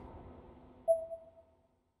シ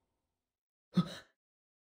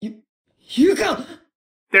君。ユカ！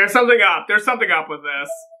 There's something up. There's something up with this.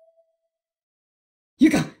 ユ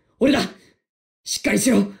カ、俺だ！しっかりし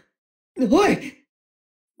ろ！おい！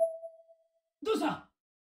どうした？サ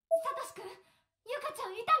トシ君、ユカちゃ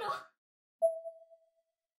んいたの？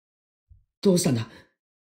どうしたんだ？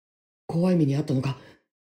怖い目にあったのか？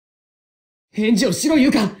返事をしろ、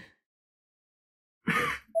ユカ！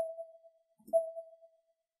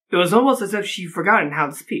 It was almost as if she'd forgotten how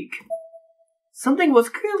to speak. Something was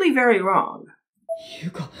clearly very wrong.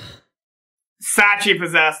 ユカ。Sachi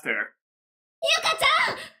possessed her. ユカちゃ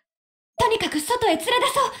ん！とにかく外へ連れ出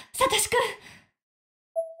そう、サトシ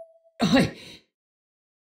君。はい。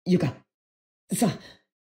ユカ、さあ、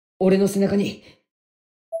俺の背中に。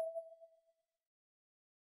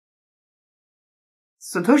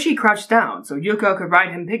Satoshi crouched down so Yuka could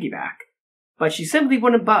ride him piggyback, but she simply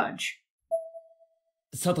wouldn't budge.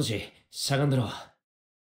 サトシ、しゃがんでろ。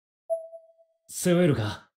背負えるか？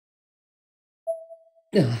あ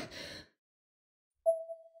あ。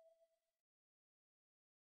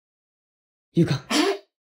ユカ、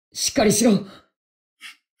しっかりしろ。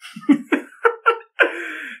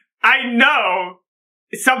I know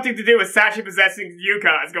something to do with Sachi possessing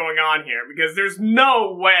Yuka is going on here, because there's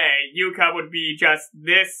no way Yuka would be just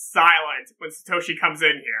this silent when Satoshi comes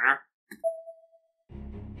in here.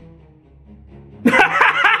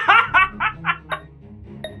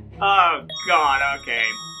 Oh god, okay.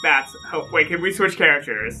 That's... Oh, wait, can we switch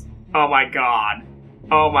characters? Oh my god.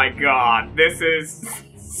 Oh my god. This is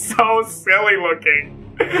so silly looking.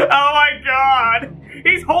 Oh my god!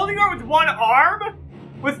 He's holding her with one arm?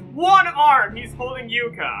 With one arm, he's holding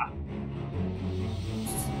Yuka.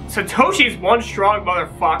 Satoshi's one strong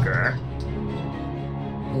motherfucker.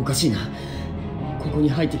 おかしいな。ここに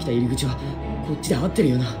入ってきた入り口はこっちで合ってる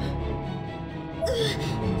よな。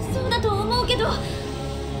そうだと思うけど。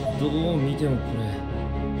どう見てもこれ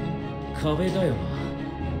壁だよな。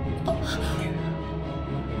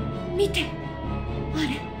見て、あれ。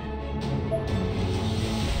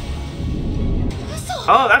嘘。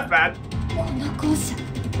Oh, that's bad. この校舎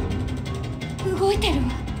動いてるわ。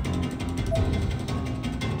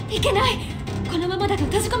いけない。このままだと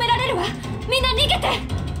閉じ込められるわ。みんな逃げて。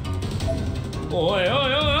おいおいおいおい。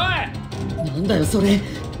なんだよそれ。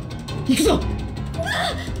行くぞ。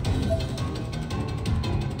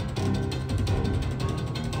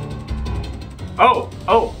Oh,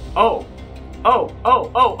 oh, oh, oh, oh,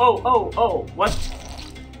 oh, oh, oh, oh, what?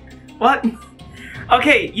 What?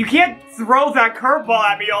 Okay, you can't throw that curveball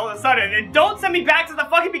at me all of a sudden, and don't send me back to the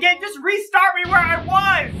fucking beginning, just restart me where I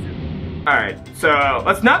was! Alright, so,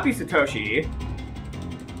 let's not be Satoshi.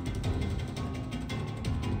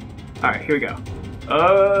 Alright, here we go.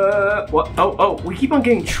 What? Oh, we keep on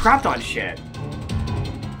getting trapped on shit.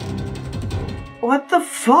 What the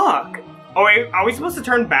fuck? Oh wait, are we supposed to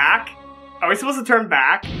turn back? Are we supposed to turn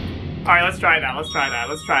back? Alright, let's try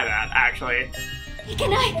that, actually.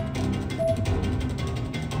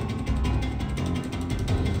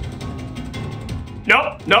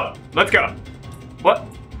 Nope, let's go. What?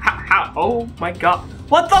 How? Oh my god.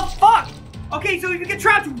 What the fuck? Okay, so if you get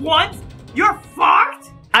trapped once, you're fucked?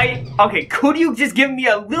 Okay, could you just give me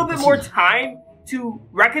a little bit more time to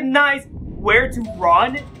recognize where to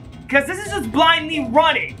run? Because this is just blindly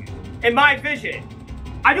running, in my vision.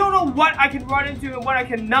 I don't know what I can run into and what I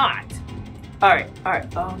cannot. Alright.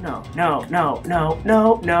 Oh, no.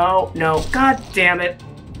 God damn it.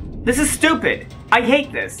 This is stupid. I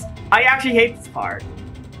hate this. I actually hate this part.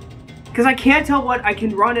 Because I can't tell what I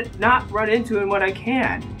can not run into and what I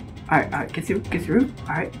can. Alright, get through.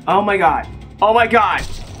 Alright. Oh my god.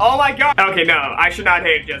 Okay, no, I should not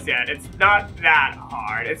hate it just yet. It's not that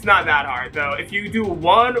hard. Though. If you do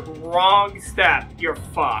one wrong step, you're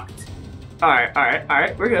fucked.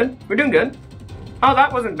 Alright. We're good. We're doing good. Oh,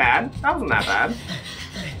 that wasn't bad. That wasn't that bad.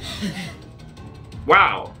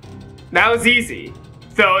 Wow. That was easy.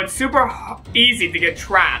 So it's super easy to get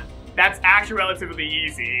trapped. That's actually relatively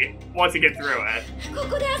easy once you get through it.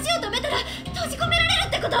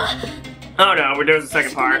 Oh no, there's a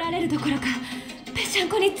second part.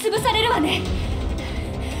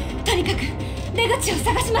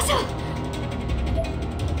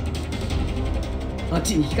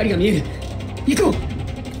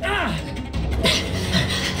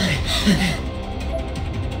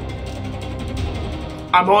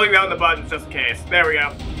 I'm holding down the buttons just in case. There we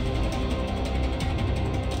go.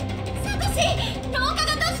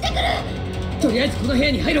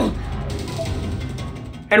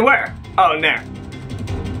 And where? Oh, in there.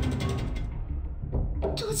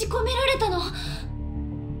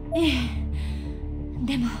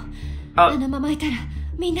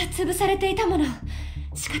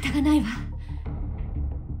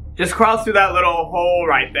 Just crawl through that little hole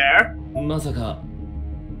right there. まさか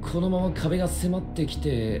このまま壁が迫ってき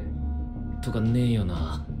てとかねえよ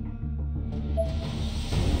な。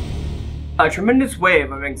A tremendous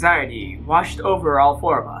wave of anxiety washed over all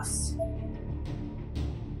four of us.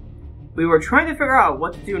 We were trying to figure out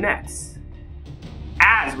what to do next.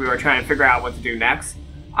 As we were trying to figure out what to do next,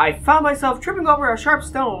 I found myself tripping over a sharp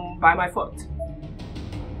stone by my foot.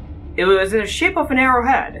 It was in the shape of an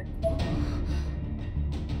arrowhead.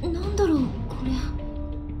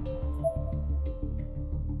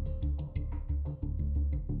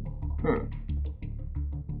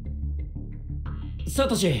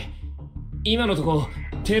 Satoshi, 今のとこ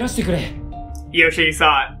照らしてくれ。Yoshi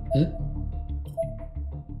saw it.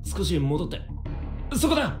 少し戻って。そ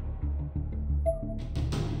こだ。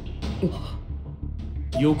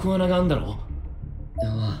横穴があんだろ。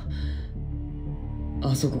ああ、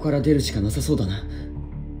あそこから出るしかなさそうだな。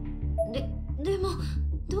でも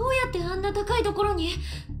どうやってあんな高いところに？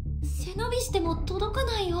背伸びしても届か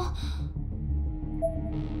ないよ。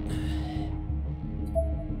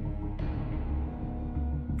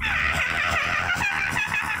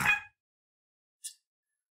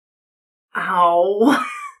Ow.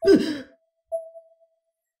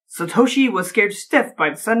 Satoshi was scared stiff by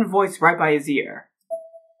the sudden voice right by his ear.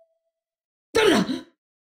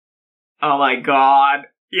 Oh my god.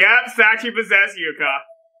 Yep, Sachi possessed Yuka.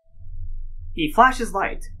 He flashed his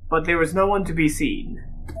light, but there was no one to be seen.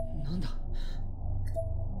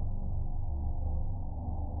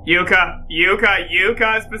 Yuka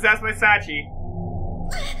is possessed by Sachi.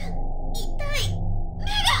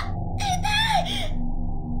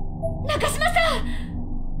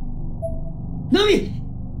 Nami!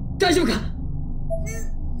 大丈夫か？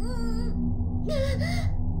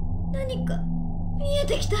何か見え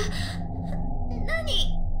てきた。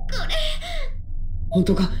何これ？本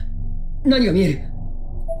当か？何が見える？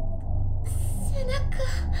背中。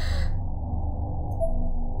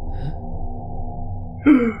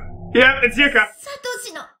Yep, it's Yuka. サト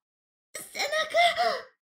シの背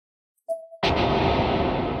中。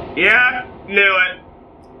Yeah, knew it.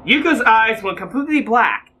 Yuka's eyes went completely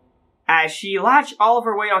black as she latched all of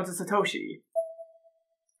her weight onto Satoshi.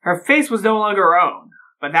 Her face was no longer her own,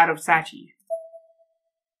 but that of Sachi.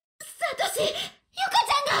 Satoshi!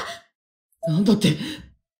 Yuka-chan ga! なんだって？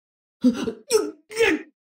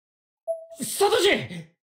サトシ！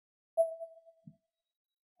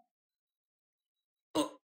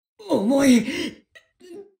重い。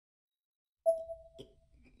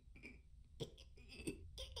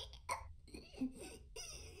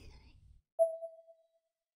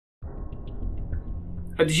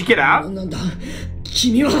Did she get out? なんだ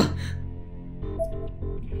君は。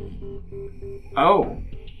Oh.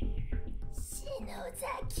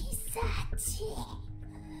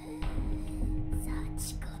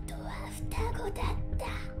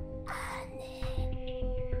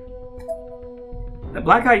 The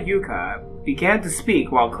black-eyed Yuka began to speak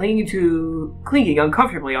while clinging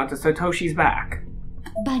uncomfortably onto Satoshi's back.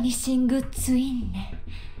 バニシングツインね。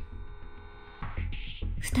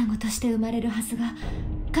双子として生まれるはずが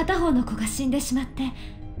片方の子が死んでしまって、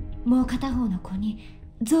もう片方の子に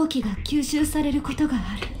臓器が吸収されることがあ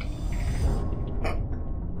る。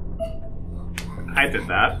I did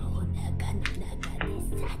that.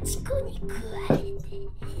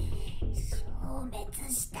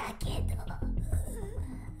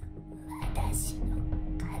 私の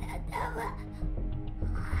体は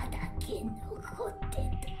歯だけ残ってた。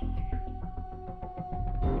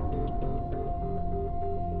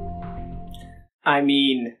I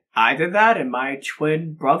mean, I did that and my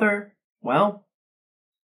twin brother, well,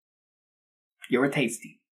 you were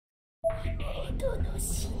tasty. 妹の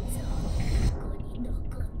心臓がここに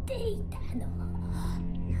残っていたの。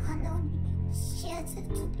なのに手術で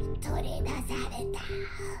取り出された。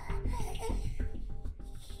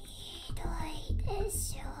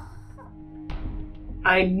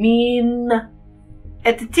I mean,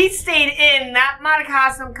 if the teeth stayed in, that might have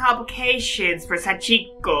caused some complications for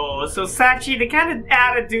Sachiko. So Sachi, they kind of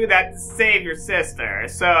had to do that to save your sister.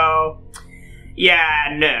 So,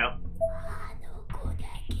 yeah, no.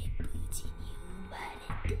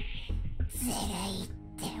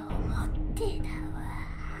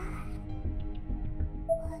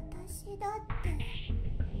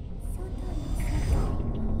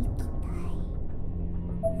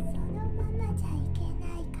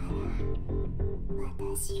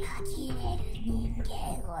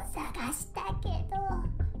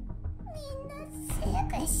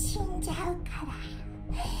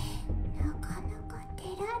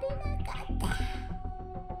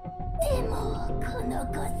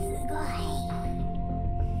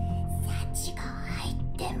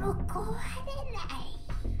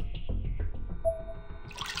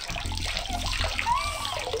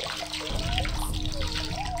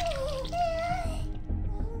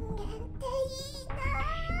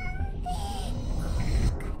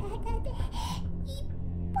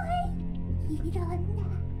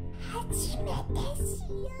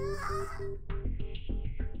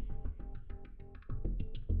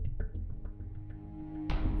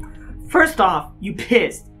 First off, you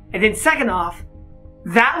pissed. And then second off,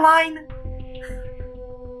 that line?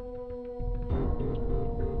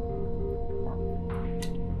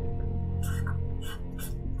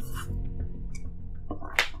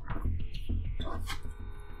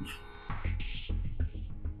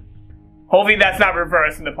 Hopefully that's not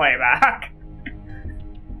reversed in the playback.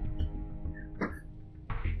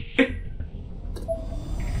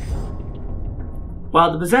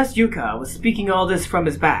 While the possessed Yuka was speaking all this from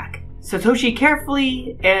his back, Satoshi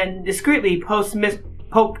carefully and discreetly poked Miss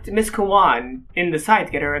Kawan in the side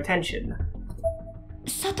to get her attention.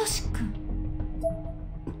 Satoshi-kun.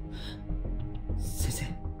 先生、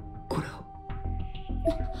これを。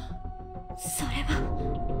それは。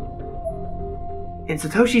In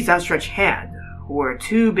Satoshi's outstretched hand were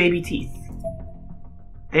two baby teeth.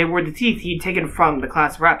 They were the teeth he'd taken from the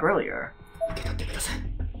class rep earlier. 受け取ってください。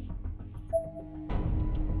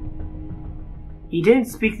 He didn't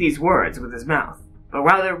speak these words with his mouth, but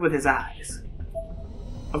rather with his eyes.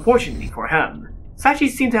 Unfortunately for him, Sachi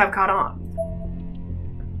seemed to have caught on.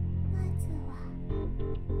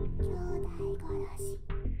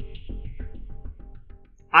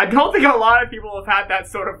 I don't think a lot of people have had that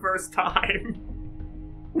sort of first time.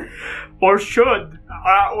 Or should.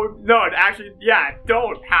 Or no, actually, yeah,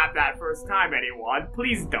 don't have that first time, anyone.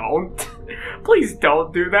 Please don't. Please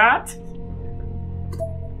don't do that.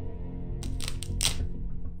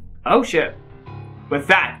 Oh shit. With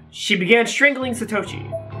that, she began strangling Satoshi.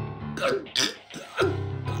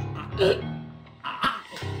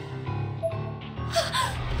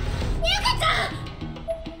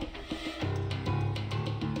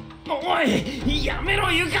 Oi! やめ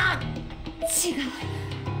ろ、ユカ! 違う。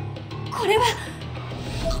これは。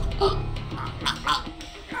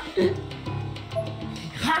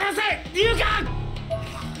離せ、ユカ!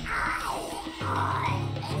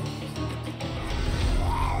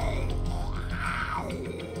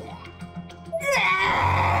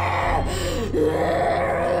 く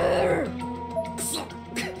そ、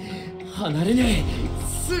離れねえ。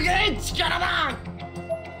すげえ力だ。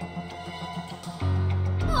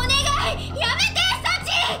お願い、やめて、サ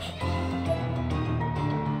チ。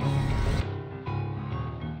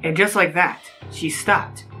 And just like that, she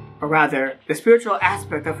stopped. Or rather, the spiritual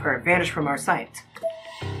aspect of her vanished from our sight.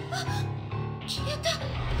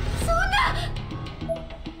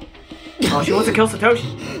 Oh, she wants to kill Satoshi.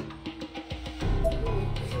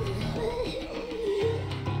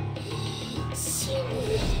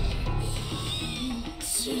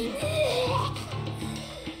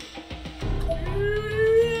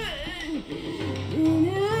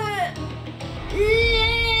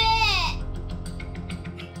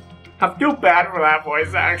 I feel bad for that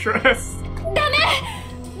voice actress. ダメ！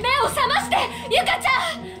目を覚まして、ゆかちゃ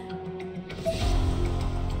ん！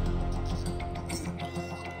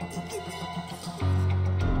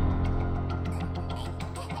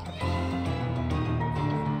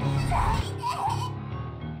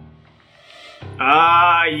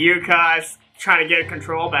 Yuka's trying to get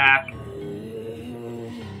control back.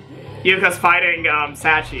 Yuka's fighting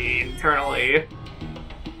Sachi internally.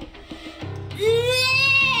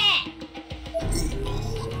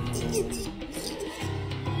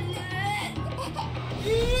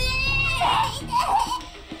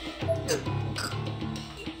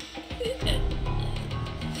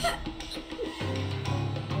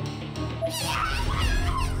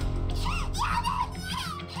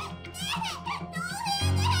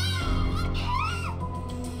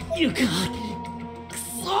 Yuka! く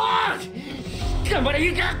そー！頑張れ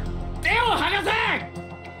Yuka！手を離せ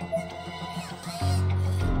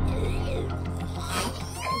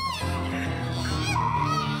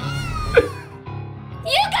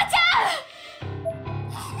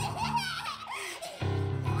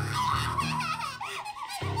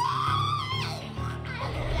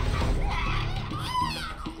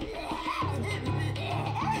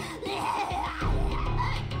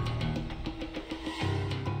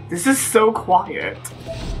！This is so quiet.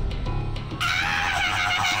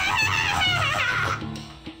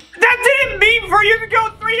 That didn't mean for you to go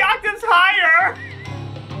 3 octaves higher!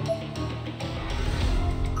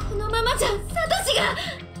 このままじゃ、サトシが...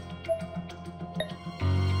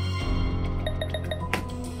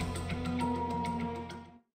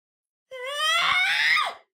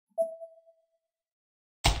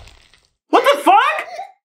 What the fuck?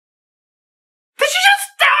 Did she just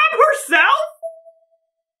stab herself?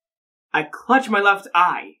 I clutched my left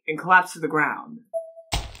eye and collapsed to the ground.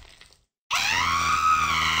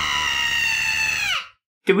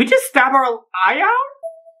 Did we just stab our eye out?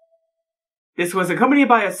 This was accompanied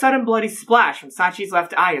by a sudden bloody splash from Sachi's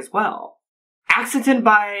left eye as well, accented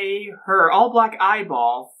by her all-black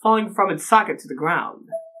eyeball falling from its socket to the ground.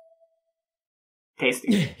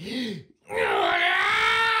 Tasty.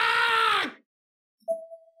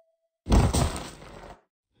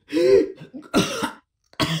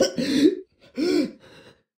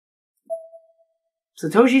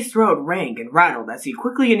 Satoshi's throat rang and rattled as he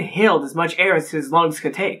quickly inhaled as much air as his lungs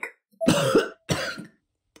could take.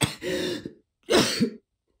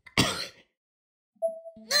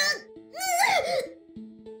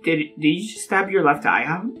 Did you just stab your left eye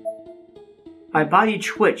out? My body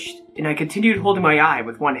twitched, and I continued holding my eye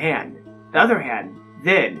with one hand. The other hand,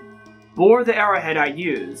 then, bore the arrowhead I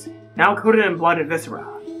used, now coated in blood and viscera.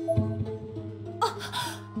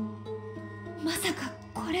 まさか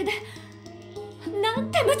これでな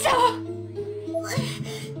んて無茶を。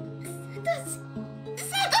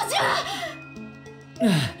サトシは。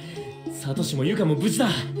サトシもユカも無事だ。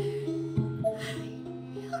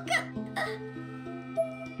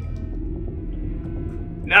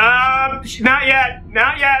Not yet,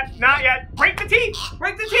 not yet, not yet. Break the teeth!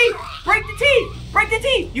 Break the teeth! Break the teeth! Break the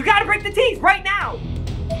teeth! You gotta break the teeth right now!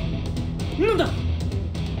 なんだ?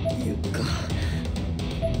 Yuka.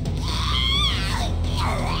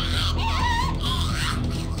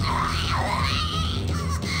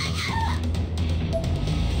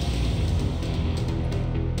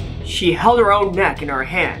 She held her own neck in her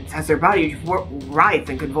hands as her body writhed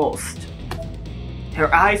and convulsed.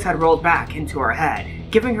 Her eyes had rolled back into her head,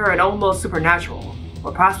 giving her an almost supernatural,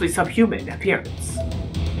 or possibly subhuman appearance.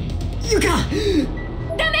 Yuka!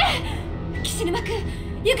 ダメ! 岸沼君、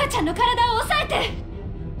ユカちゃんの体を押さえて!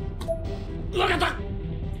 わかった!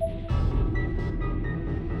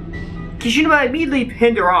 Kishinuma immediately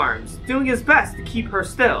pinned her arms, doing his best to keep her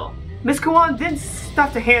still. Miss Kuan then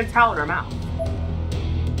stuffed a hand towel in her mouth.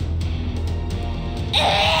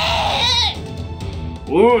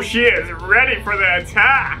 Ooh, she is ready for the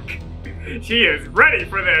attack! She is ready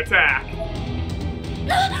for the attack!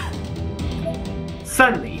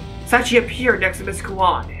 Suddenly, Sachi appeared next to Miss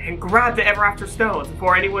Kuan and grabbed the Ever After stones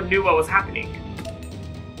before anyone knew what was happening.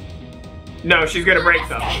 No, she's gonna break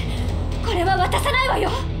them. これは渡さないわよ!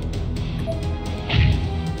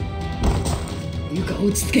 Yuka,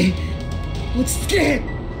 落ち着け! 落ち着け!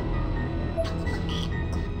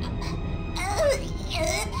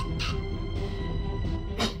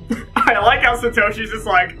 I like how Satoshi's just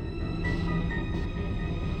like...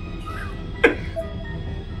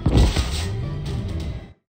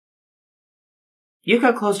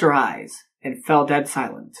 Yuka closed her eyes and fell dead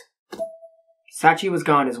silent. Sachi was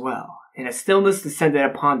gone as well, and a stillness descended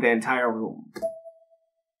upon the entire room.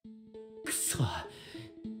 くそ、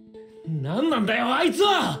何なんだよあいつ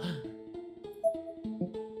は。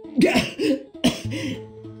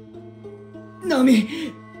ナ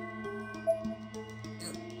ミ。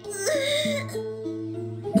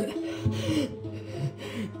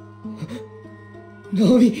ナ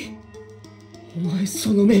ミ、お前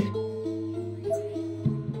その目。いい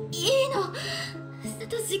の、サ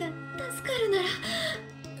トシが助かるなら。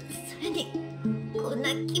それにこんな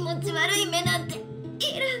気持ち悪い目なんてい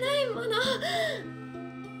らないもの。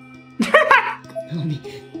ナミ、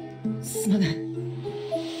すまない。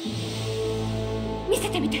見せ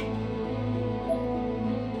てみて。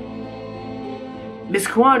Miss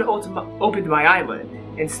Kwan opened my eyelid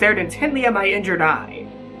and stared intently at my injured eye.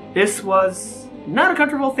 This was not a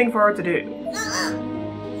comfortable thing for her to do.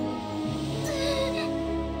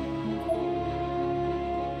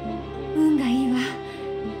 運がいいわ。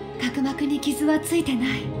角膜に傷はついてな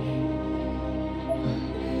い。よ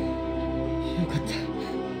かっ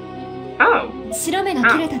た。Oh. 白目が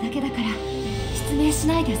切れただけだから失明し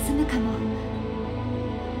ないで済むかも。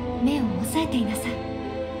目を押さえていなさい。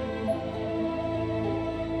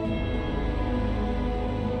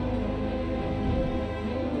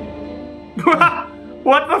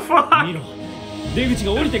What the fuck? 見ろ、出口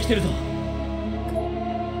が降りてきてるぞ。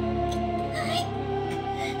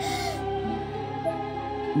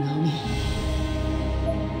ナミ。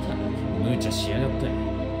無茶しやがって。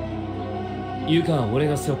ユカは俺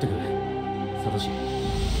が背負ってく。サトシ、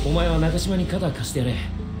お前は中島に肩貸してやれ。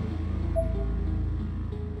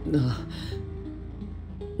なあ、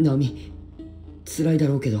ナミ、辛いだ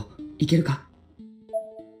ろうけど、いけるか？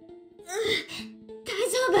大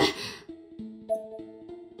丈夫。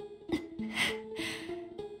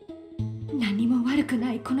何も悪く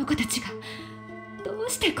ないこの子たちがどう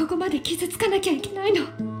してここまで傷つかなきゃいけないの？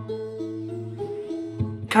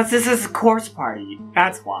 Cause this is a corpse party,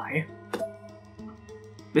 that's why.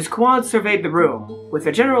 Miss Kwan surveyed the room with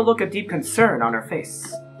a general look of deep concern on her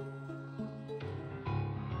face.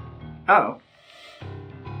 Oh.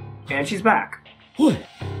 And she's back. おい、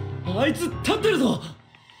あいつ立ってるぞ。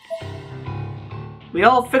We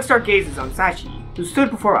all fixed our gazes on Sachi, who stood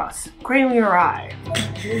before us, craning her eye.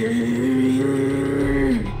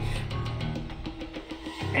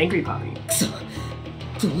 Angry puppy. くそ、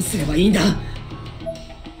どうすればいいんだ。サ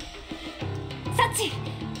ッチ、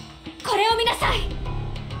これを見なさい。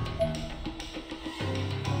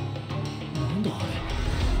なんだあ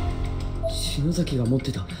れ。篠崎が持っ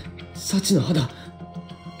てたサチの肌。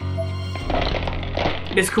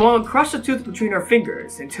Miss Kwan crushed the tooth between her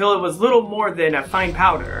fingers until it was little more than a fine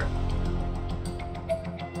powder.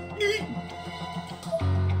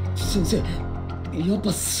 先生、やっ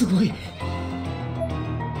ぱすごい。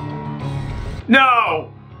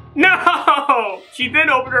No! No! She then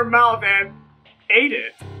opened her mouth and ate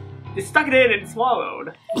it. They stuck it in and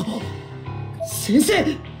swallowed. 先生！サ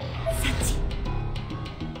ッチ、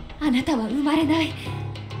あなたは生まれない。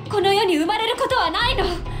この世に生まれることはないの。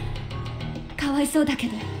かわいそうだけ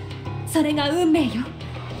ど、それが運命よ。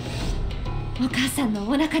お母さんの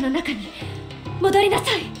お腹の中に戻りな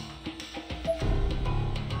さい。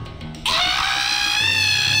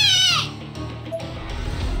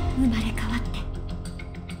生まれ変わって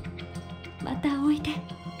またおいで。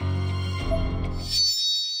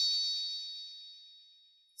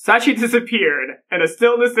Sachi disappeared, and a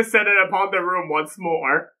stillness descended upon the room once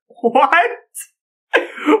more. What?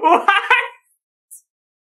 What?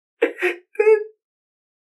 They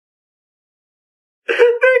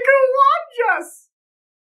could just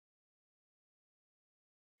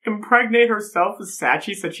impregnate herself with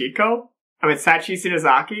Sachi Sachiko? I mean, Sachi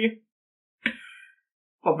Shinozaki?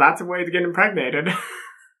 Well, that's a way to get impregnated.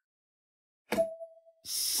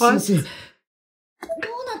 先生。どう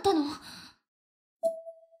なったの？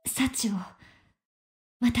サチを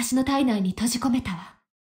私の体内に閉じ込めたわ。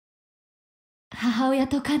母親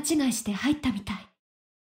と勘違いして入ったみたい。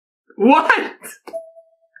What?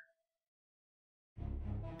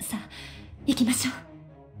 さあ、行きましょう。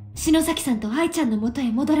篠崎さんと愛ちゃんの元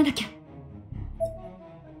へ戻らなきゃ。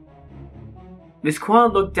Miss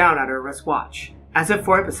Kwan looked down at her wristwatch, as if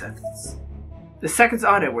for epicents. The seconds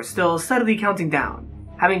on it were still steadily counting down,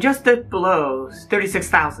 having just dipped below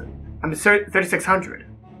 36,000. I mean, 3,600.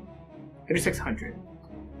 3,600.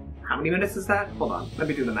 How many minutes is that? Hold on, let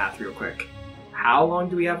me do the math real quick. How long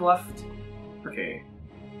do we have left? Okay.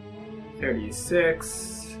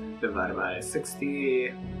 36 divided by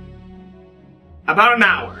 60. About an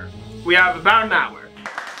hour. We have about an hour.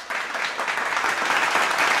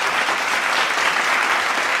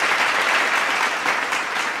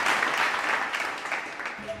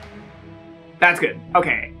 That's good.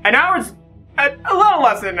 Okay, an hour's a little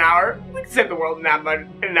less than an hour. We can save the world in that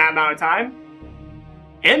amount of time.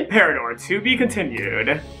 Imperador to be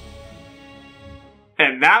continued.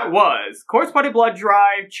 And that was Corpse Party Blood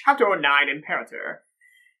Drive, Chapter 09, Imperator.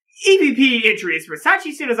 EVP entries for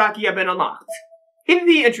Sachi Shinozaki have been unlocked.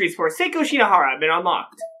 EVP entries for Seiko Shinohara have been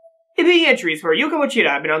unlocked. EVP entries for Yuka Mochida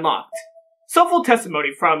have been unlocked. Soulful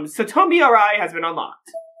testimony from Satomi Arai has been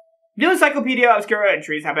unlocked. New Encyclopedia Obscura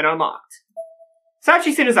entries have been unlocked.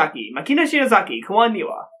 Sachi Shinozaki, Makina Shinozaki, Kawan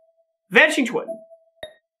Niwa. Vanishing Twin.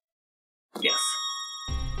 Yes.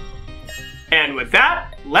 And with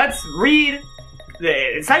that, let's read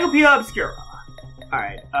the Encyclopedia Obscura.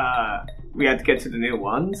 Alright, we have to get to the new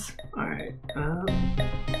ones. Alright,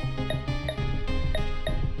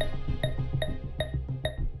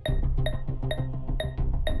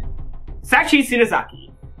 Sachi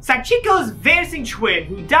Shinozaki. Sachiko's vanishing twin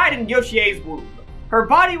who died in Yoshie's womb. Her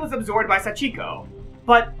body was absorbed by Sachiko,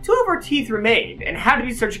 but 2 of her teeth remained and had to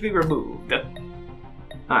be surgically removed.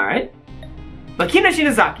 Alright. Makina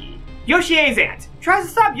Shinozaki, Yoshie's aunt, tries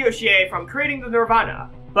to stop Yoshie from creating the Nirvana,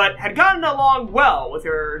 but had gotten along well with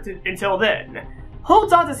her until then.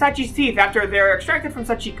 Holds on to Sachi's teeth after they're extracted from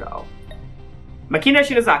Sachiko. Makina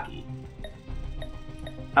Shinozaki.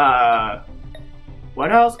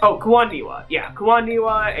 What else? Oh, Kawan Niwa. Yeah, Kawan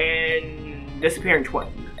Niwa and Disappearing Twin.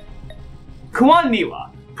 Kawan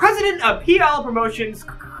Niwa, president of PL Promotions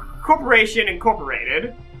Corporation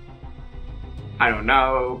Incorporated. I don't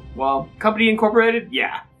know. Well, Company Incorporated?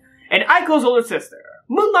 Yeah. And Aiko's older sister,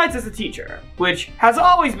 moonlights as a teacher, which has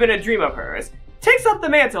always been a dream of hers, takes up the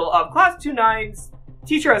mantle of Class 29's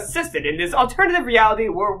teacher assistant in this alternative reality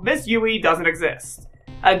where Miss Yui doesn't exist.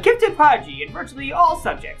 A gifted prodigy in virtually all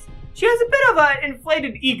subjects, she has a bit of an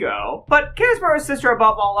inflated ego, but cares for her sister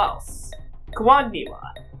above all else. Kawan Niwa.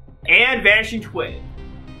 And Vanishing Twin.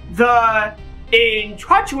 The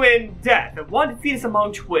intratuine death of one fetus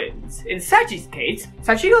among twins. In Sachi's case,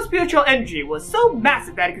 Sachiko's spiritual energy was so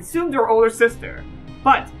massive that it consumed her older sister.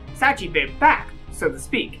 But Sachi bit back, so to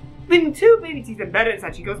speak, leaving 2 baby teeth embedded in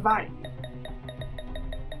Sachiko's body.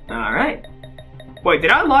 Alright. Wait,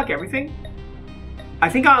 did I unlock everything? I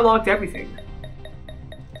think I unlocked everything.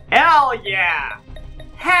 Hell yeah!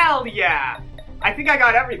 Hell yeah! I think I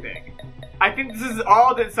got everything. I think this is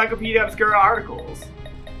all the Encyclopedia Obscura articles.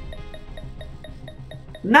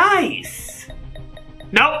 Nice!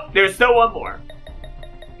 Nope, there's still one more.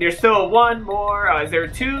 There's still one more. Is there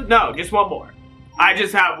 2? No, just one more. I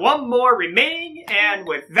just have one more remaining, and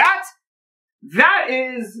with that, that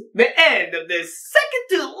is the end of this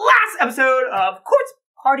second to last episode of Corpse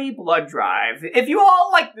Party Blood Drive. If you all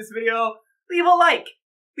liked this video, leave a like,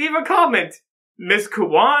 leave a comment. Miss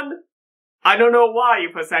Kuwan, I don't know why you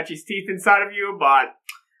put Sachi's teeth inside of you, but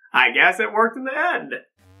I guess it worked in the end.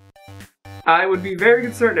 I would be very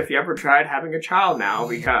concerned if you ever tried having a child now,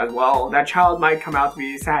 because, well, that child might come out to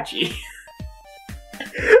be Sachi.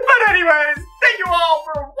 But anyways, thank you all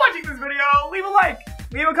for watching this video. Leave a like,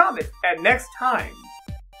 leave a comment, and next time,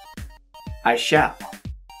 I shall,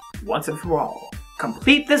 once and for all,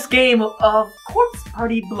 complete this game of Corpse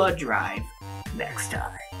Party Blood Drive next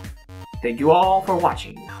time. Thank you all for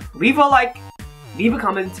watching. Leave a like, leave a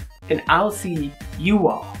comment, and I'll see you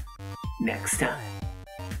all next time.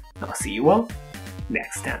 I'll see you all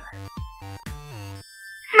next time.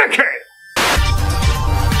 Magari!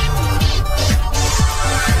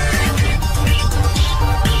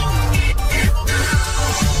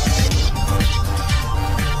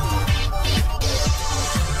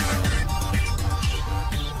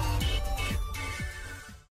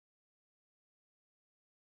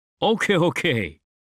 Okay.